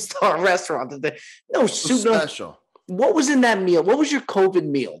Michelin star restaurant. No soup, special. What was in that meal? What was your COVID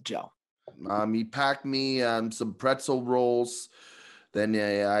meal, Joe? He packed me some pretzel rolls, then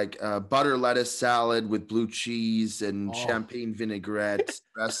a butter lettuce salad with blue cheese and champagne vinaigrette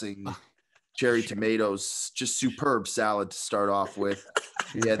dressing, cherry tomatoes, just superb salad to start off with.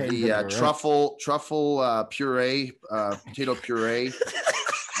 We had the truffle puree, potato puree.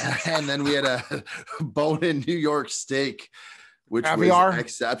 And then we had a bone-in New York steak, which was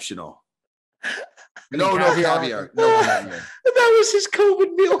exceptional. No caviar. No caviar. That was his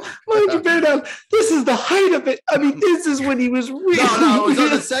COVID meal. Mind you, bear down. This is the height of it. I mean, this is when he was really. No, it was on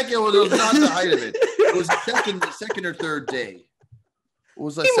the second. It was not the height of it. It was the second or third day. It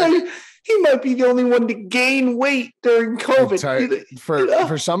was like he might be the only one to gain weight during COVID.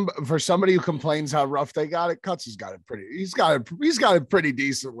 For somebody who complains how rough they got it, Cutsy's got it pretty. He's got it pretty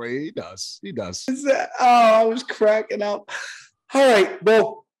decent way. He does. I was cracking up. All right,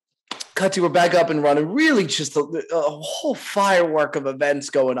 well, Cutsy, we're back up and running. Really, just a whole firework of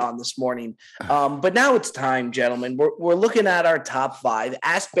events going on this morning. But now it's time, gentlemen. We're looking at our top 5.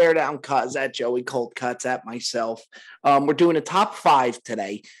 Ask Bear Down Cuts at Joey Cold Cuts at myself. We're doing a top 5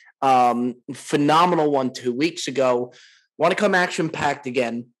 today. Phenomenal one 2 weeks ago. Want to come action packed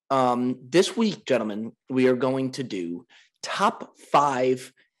again. This week, gentlemen, we are going to do top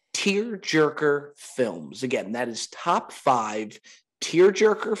 5 tearjerker films. Again, that is top 5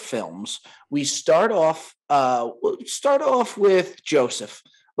 tearjerker films. We start off. We'll start off with Joseph.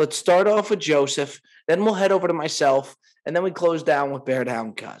 Let's start off with Joseph. Then we'll head over to myself, and then we close down with Bear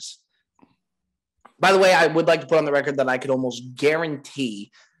Down Cuz. By the way, I would like to put on the record that I could almost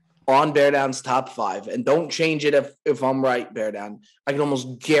guarantee on Bear Down's top 5, and don't change it if I'm right, Bear Down. I can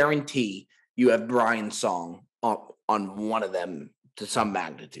almost guarantee you have Brian's song up on one of them to some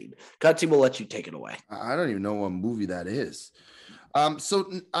magnitude. Cutsy will let you take it away. I don't even know what movie that is.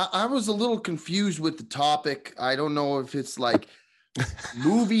 So I was a little confused with the topic. I don't know if it's like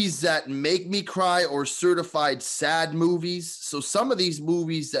movies that make me cry or certified sad movies. So some of these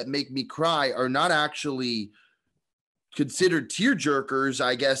movies that make me cry are not actually considered tearjerkers,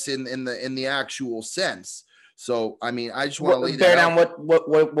 I guess, in the actual sense. So I mean, I just want to lay that down.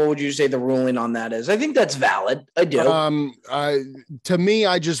 What would you say the ruling on that is? I think that's valid. I do. To me,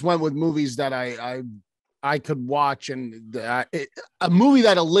 I just went with movies that I could watch, and a movie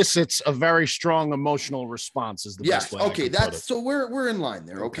that elicits a very strong emotional response is the best way. Okay, so we're in line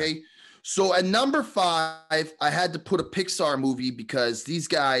there. Okay. So at number 5, I had to put a Pixar movie because these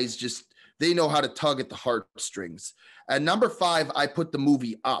guys they know how to tug at the heartstrings. At number 5, I put the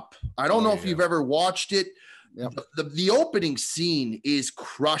movie Up. I don't know if you've ever watched it. Yep. The opening scene is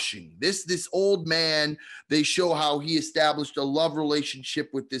crushing. This old man, they show how he established a love relationship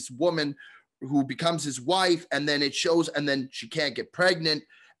with this woman who becomes his wife, and then it shows, and then she can't get pregnant,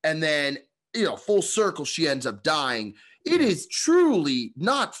 and then full circle, she ends up dying. It is truly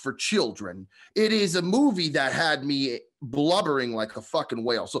not for children. It is a movie that had me blubbering like a fucking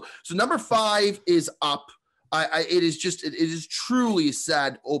whale. So number 5 is Up. It is truly a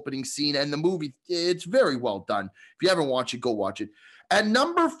sad opening scene, and the movie, it's very well done. If you haven't watched it, go watch it. At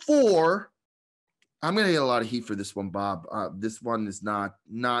number 4, I'm going to get a lot of heat for this one, Bob. This one is not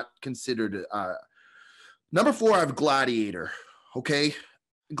considered. Number 4, I have Gladiator. Okay.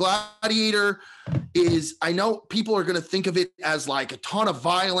 Gladiator is, I know people are going to think of it as like a ton of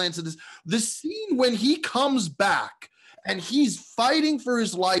violence. And this scene when he comes back and he's fighting for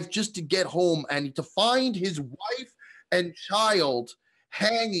his life just to get home and to find his wife and child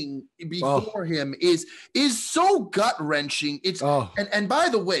hanging before him is so gut wrenching. And by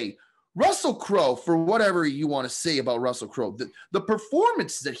the way, Russell Crowe, for whatever you want to say about Russell Crowe, the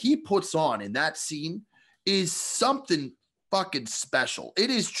performance that he puts on in that scene is something fucking special. It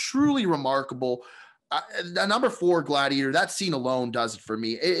is truly remarkable. Number 4, Gladiator, that scene alone does it for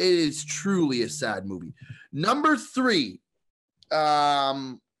me. It is truly a sad movie. Number 3,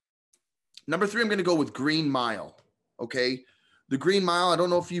 I'm going to go with Green Mile. Okay. The Green Mile. I don't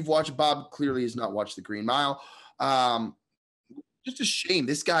know if you've watched. Bob clearly has not watched The Green Mile. Just a shame.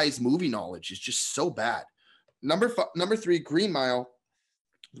 This guy's movie knowledge is just so bad. Number 3, Green Mile.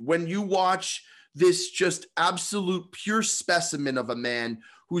 When you watch this just absolute pure specimen of a man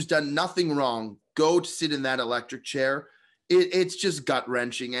who's done nothing wrong go to sit in that electric chair, it's just gut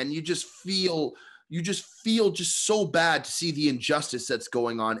wrenching, and you just feel just so bad to see the injustice that's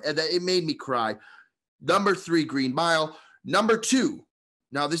going on, and it made me cry. Number 3, Green Mile. Number 2.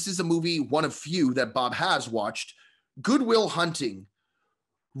 Now this is a movie, one of few that Bob has watched. Good Will Hunting.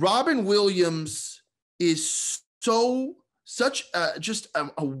 Robin Williams is such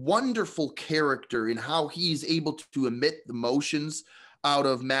a wonderful character in how he's able to emit the emotions out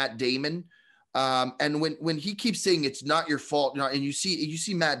of Matt Damon. And when he keeps saying it's not your fault, and you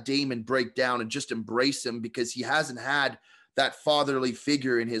see Matt Damon break down and just embrace him because he hasn't had that fatherly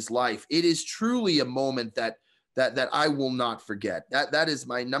figure in his life. It is truly a moment that I will not forget. That is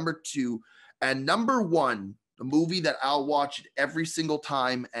my number 2. And number 1, a movie that I'll watch it every single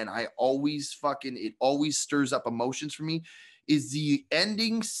time, and it always stirs up emotions for me, is the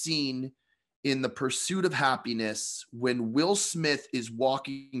ending scene in The Pursuit of Happiness when Will Smith is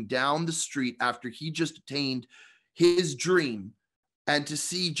walking down the street after he just attained his dream, and to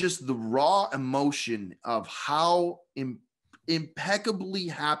see just the raw emotion of how impeccably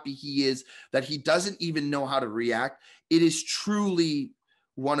happy he is that he doesn't even know how to react. It is truly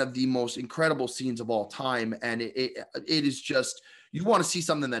one of the most incredible scenes of all time, and it is just, you want to see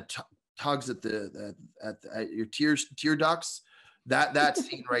something that tugs at your tear ducts. That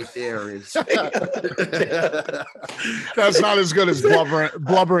scene right there is that's not as good as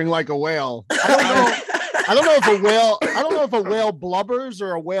blubbering like a whale. I don't know if a whale blubbers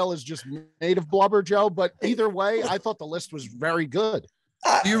or a whale is just made of blubber, Joe, but either way, I thought the list was very good.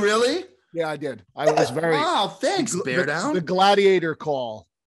 You really? Yeah, I did. I was very. Wow, thanks, Bear Down. The Gladiator call,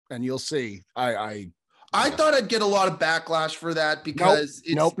 and you'll see. I thought I'd get a lot of backlash for that because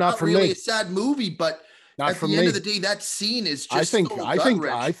it's not really a sad movie, but at the end of the day, that scene is just.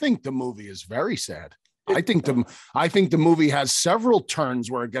 I think the movie is very sad. I think the movie has several turns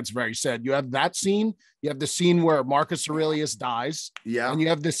where it gets very sad. You have that scene. You have the scene where Marcus Aurelius dies. Yeah, and you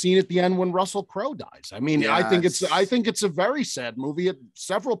have the scene at the end when Russell Crowe dies. I mean, yeah, I think it's a very sad movie at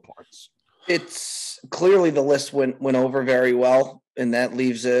several parts. It's clearly the list went over very well, and that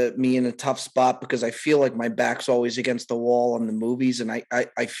leaves me in a tough spot because I feel like my back's always against the wall on the movies, and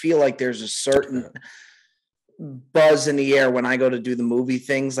I feel like there's a certain buzz in the air when I go to do the movie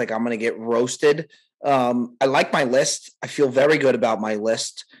things, like I'm going to get roasted. I like my list. I feel very good about my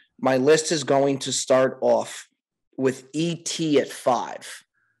list. My list is going to start off with E.T. at 5.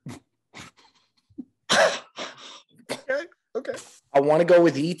 Okay. I want to go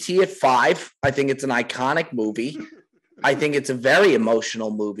with E.T. at 5. I think it's an iconic movie. I think it's a very emotional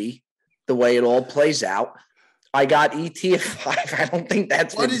movie, the way it all plays out. I got E.T. at 5. I don't think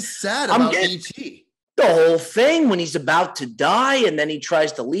that's what is sad about E.T. The whole thing when he's about to die and then he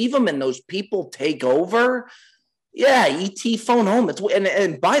tries to leave him and those people take over. Yeah, E.T. Phone Home.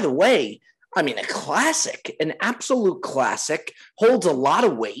 And by the way, I mean, a classic, an absolute classic, holds a lot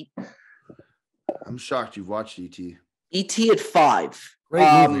of weight. I'm shocked you've watched E.T. E.T. at 5.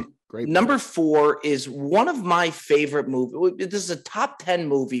 Great movie. Great movie. Number 4 is one of my favorite movies. This is a top 10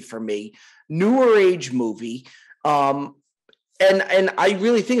 movie for me, newer age movie. And I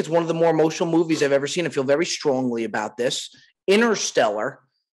really think it's one of the more emotional movies I've ever seen. I feel very strongly about this. Interstellar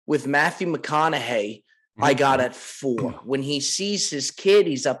with Matthew McConaughey, I got at 4. When he sees his kid,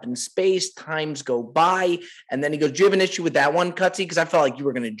 he's up in space, times go by, and then he goes, do you have an issue with that one, Cutsy? Because I felt like you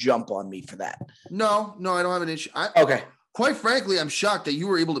were going to jump on me for that. No, I don't have an issue. Okay. Quite frankly, I'm shocked that you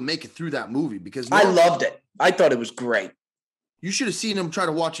were able to make it through that movie because I loved it. I thought it was great. You should have seen him try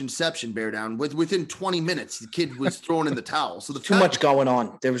to watch Inception, Bear Down. Within 20 minutes, the kid was throwing in the towel. So too much going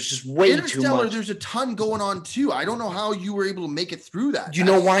on. There was just way too much. There's a ton going on too. I don't know how you were able to make it through that. Do you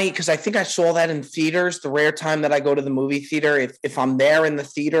know why? Because I think I saw that in theaters. The rare time that I go to the movie theater, if I'm there in the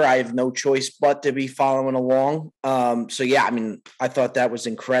theater, I have no choice but to be following along. So yeah, I mean, I thought that was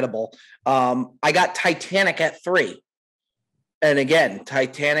incredible. I got Titanic at 3. And again,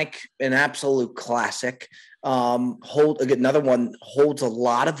 Titanic, an absolute classic. Another one holds a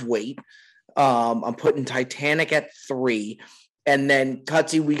lot of weight. I'm putting Titanic at 3. And then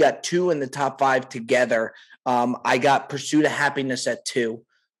Cutsy, we got 2 in the top 5 together. I got Pursuit of Happiness at 2.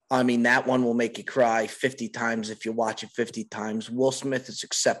 I mean, that one will make you cry 50 times if you watch it 50 times. Will Smith is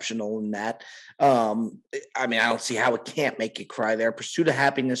exceptional in that. I mean, I don't see how it can't make you cry there. Pursuit of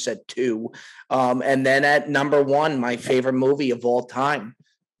Happiness at 2. And then at number 1, my favorite movie of all time,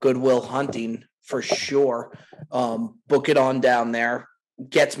 Good Will Hunting, for sure. Book it on down there.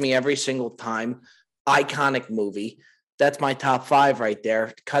 Gets me every single time. Iconic movie. That's my top 5 right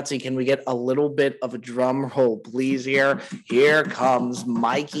there. Cutsy, can we get a little bit of a drum roll, please? Here comes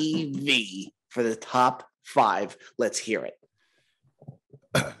Mikey V for the top 5. Let's hear it.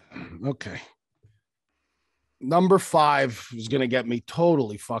 Okay. Number 5 is going to get me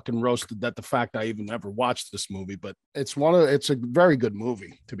totally fucking roasted at the fact I even ever watched this movie, but it's a very good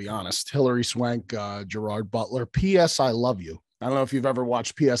movie, to be honest. Hilary Swank, Gerard Butler. P.S. I Love You. I don't know if you've ever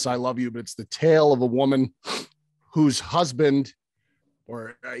watched P.S. I Love You, but it's the tale of a woman whose husband,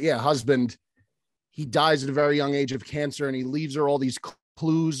 he dies at a very young age of cancer, and he leaves her all these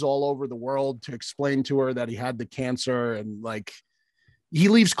clues all over the world to explain to her that he had the cancer, and like he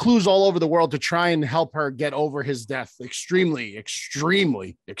leaves clues all over the world to try and help her get over his death. Extremely,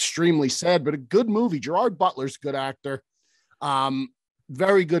 extremely, extremely sad, but a good movie. Gerard Butler's a good actor.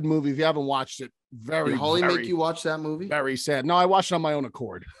 Very good movie. If you haven't watched it, Did Holly make you watch that movie? Very sad. No, I watched it on my own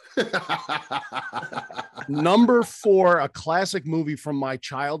accord. Number 4, a classic movie from my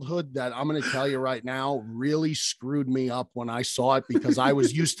childhood that I'm going to tell you right now really screwed me up when I saw it, because I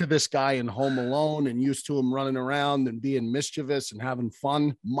was used to this guy in Home Alone and used to him running around and being mischievous and having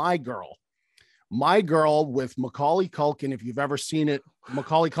fun. My Girl with Macaulay Culkin. If you've ever seen it,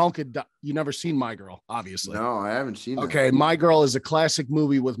 Macaulay Culkin, you never seen My Girl, obviously. No, I haven't seen it. Okay, My Girl is a classic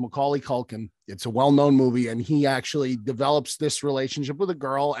movie with Macaulay Culkin. It's a well-known movie, and he actually develops this relationship with a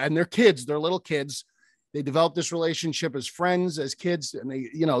girl, and they're kids. They're little kids. They develop this relationship as friends, as kids, and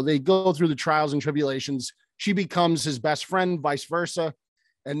they go through the trials and tribulations. She becomes his best friend, vice versa.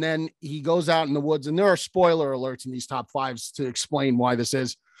 And then he goes out in the woods, and there are spoiler alerts in these top 5s to explain why this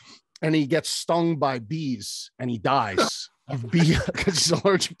is. And he gets stung by bees, and he dies of bee because he's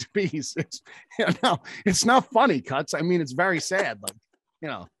allergic to bees. It's not funny, Cuts. I mean, it's very sad. Like,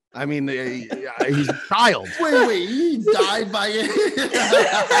 he's a child. Wait, he died by it.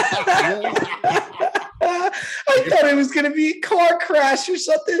 I thought it was going to be a car crash or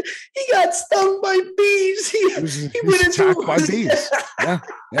something. He got stung by bees. He went attacked by bees.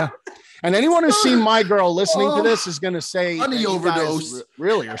 Yeah. And anyone who's seen My Girl listening to this is going to say honey overdose.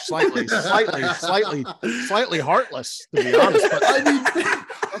 Really, or slightly heartless, to be honest. But I mean,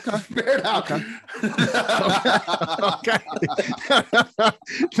 okay, fair enough. Okay.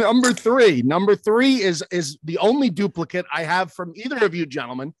 Number three is the only duplicate I have from either of you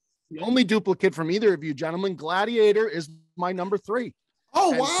gentlemen. The only duplicate from either of you gentlemen. Gladiator is my number 3.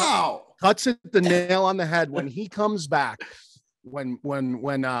 Oh, wow! Cuts it the nail on the head when he comes back. When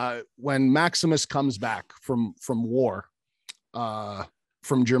Maximus comes back from war,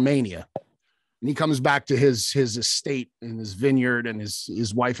 from Germania, and he comes back to his estate and his vineyard and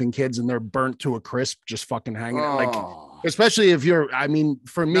his wife and kids, and they're burnt to a crisp, just fucking hanging out. Like, especially if you're,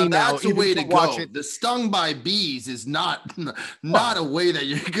 for me now, that's a way to go. The stung by bees is not a way that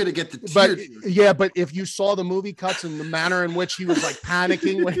you're gonna get the tears. But if you saw the movie Cuts and the manner in which he was like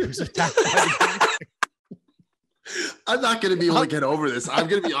panicking when he was attacked by the bees, I'm not going to be able to get over this. I'm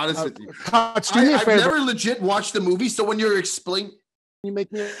going to be honest with you. I've never legit watched the movie, so when you're explaining, you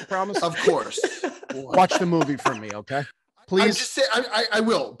make me a promise. Of course, watch the movie for me, okay? Please. I'm just saying, I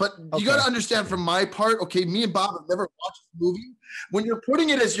will, but you got to understand from my part. Okay, me and Bob have never watched the movie. When you're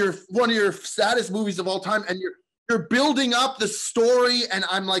putting it as one of your saddest movies of all time, and you're building up the story, and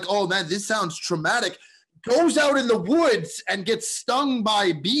I'm like, oh man, this sounds traumatic. Goes out in the woods and gets stung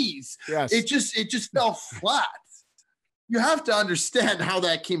by bees. Yes, it just fell flat. You have to understand how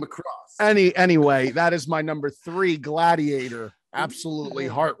that came across. Anyway, that is my number 3, Gladiator. Absolutely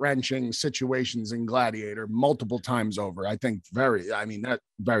heart-wrenching situations in Gladiator multiple times over. I think very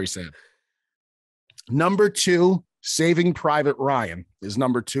sad. Number 2, Saving Private Ryan is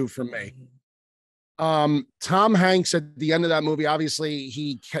number 2 for me. Tom Hanks at the end of that movie, obviously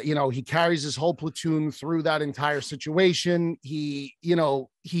he carries his whole platoon through that entire situation. He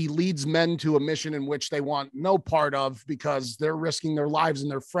leads men to a mission in which they want no part of, because they're risking their lives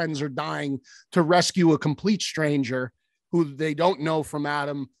and their friends are dying to rescue a complete stranger who they don't know from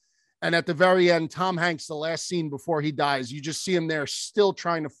Adam. And at the very end, Tom Hanks, the last scene before he dies, you just see him there still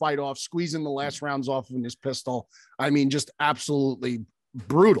trying to fight off, squeezing the last rounds off of his pistol. I mean, just absolutely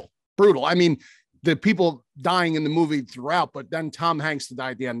brutal. I mean, the people dying in the movie throughout, but then Tom Hanks to die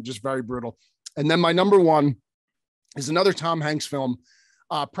at the end, just very brutal. And then my number 1 is another Tom Hanks film,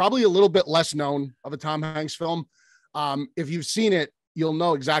 probably a little bit less known of a Tom Hanks film. If you've seen it, you'll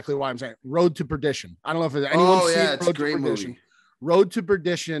know exactly why I'm saying Road to Perdition. I don't know if anyone's seen it's Road a great to Perdition. movie. Road to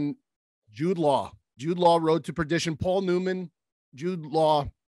Perdition, Jude Law, Road to Perdition, Paul Newman, Jude Law,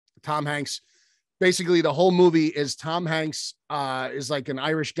 Tom Hanks. Basically, the whole movie is Tom Hanks is like an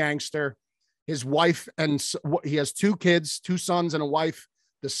Irish gangster. His wife and he has 2 kids, 2 sons and a wife.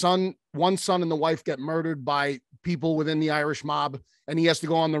 One son and the wife get murdered by people within the Irish mob, and he has to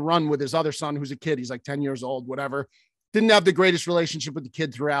go on the run with his other son, who's a kid. He's like 10 years old, whatever. Didn't have the greatest relationship with the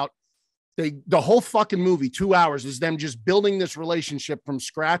kid throughout. The whole fucking movie, 2 hours, is them just building this relationship from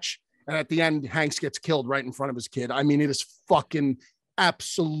scratch. And at the end, Hanks gets killed right in front of his kid. I mean, it is fucking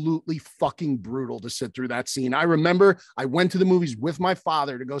absolutely fucking brutal to sit through that scene. I remember I went to the movies with my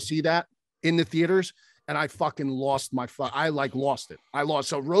father to go see that in the theaters, and I fucking lost lost it.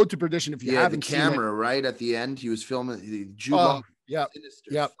 So Road to Perdition, if you haven't seen it. The camera, right at the end, he was filming the Jude Law. Yeah.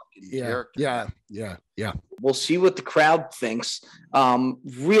 We'll see what the crowd thinks.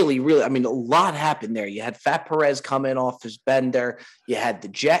 Really, I mean, a lot happened there. You had Fat Perez come in off his bender. You had the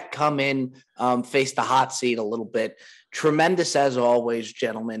Jet come in, face the hot seat a little bit. Tremendous as always,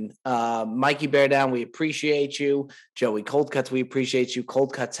 gentlemen. Mikey Bear Down, we appreciate you. Joey Cold Cuts, we appreciate you.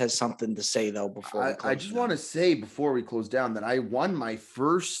 Cold Cuts has something to say though before I just want to say before we close down that I won my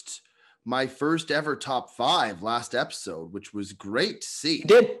first ever top 5 last episode, which was great to see. He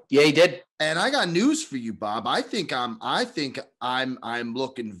did. Yeah, he did. And I got news for you, Bob. I think I'm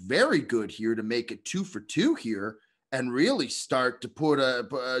looking very good here to make it 2 for 2 here and really start to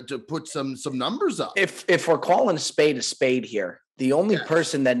put some numbers up. If we're calling a spade here, the only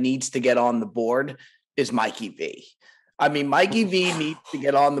person that needs to get on the board is Mikey V. I mean, Mikey V needs to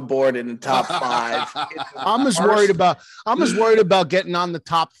get on the board in the top 5. I'm as worried about getting on the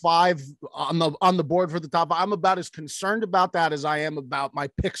top 5 on the board for the top 5. I'm about as concerned about that as I am about my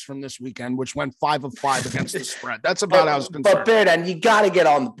picks from this weekend, which went 5 of 5 against the spread. That's about how I was concerned. But Bear Down, you got to get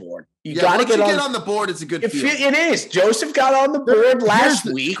on the board. You got to get on the board. It's a good feeling. It is. Joseph got on the board last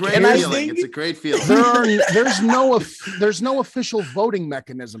week, and I think it's a great feeling. There's no official voting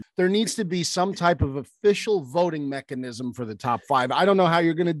mechanism. There needs to be some type of official voting mechanism for the top 5. I don't know how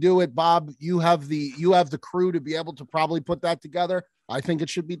you're going to do it, Bob. You have the crew to be able to probably put that together. I think it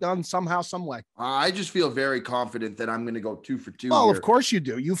should be done somehow, some way. I just feel very confident that I'm going to go 2 for 2. Well, of course you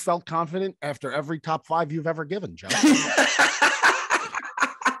do. You felt confident after every top 5 you've ever given, Joe.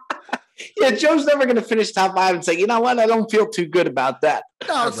 Yeah, Joe's never going to finish top 5 and say, you know what? I don't feel too good about that.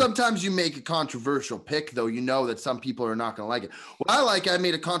 No, sometimes you make a controversial pick, though. You know that some people are not going to like it. Well, I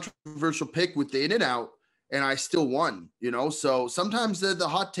made a controversial pick with the In-N-Out, and I still won, So sometimes the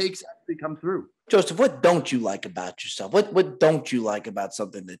hot takes actually come through. Joseph, what don't you like about yourself? What don't you like about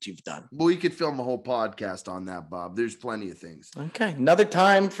something that you've done? Well, we could film a whole podcast on that, Bob. There's plenty of things. Okay. Another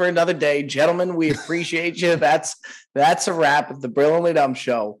time for another day. Gentlemen, we appreciate you. That's a wrap of the Brilliantly Dumb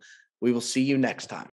Show. We will see you next time.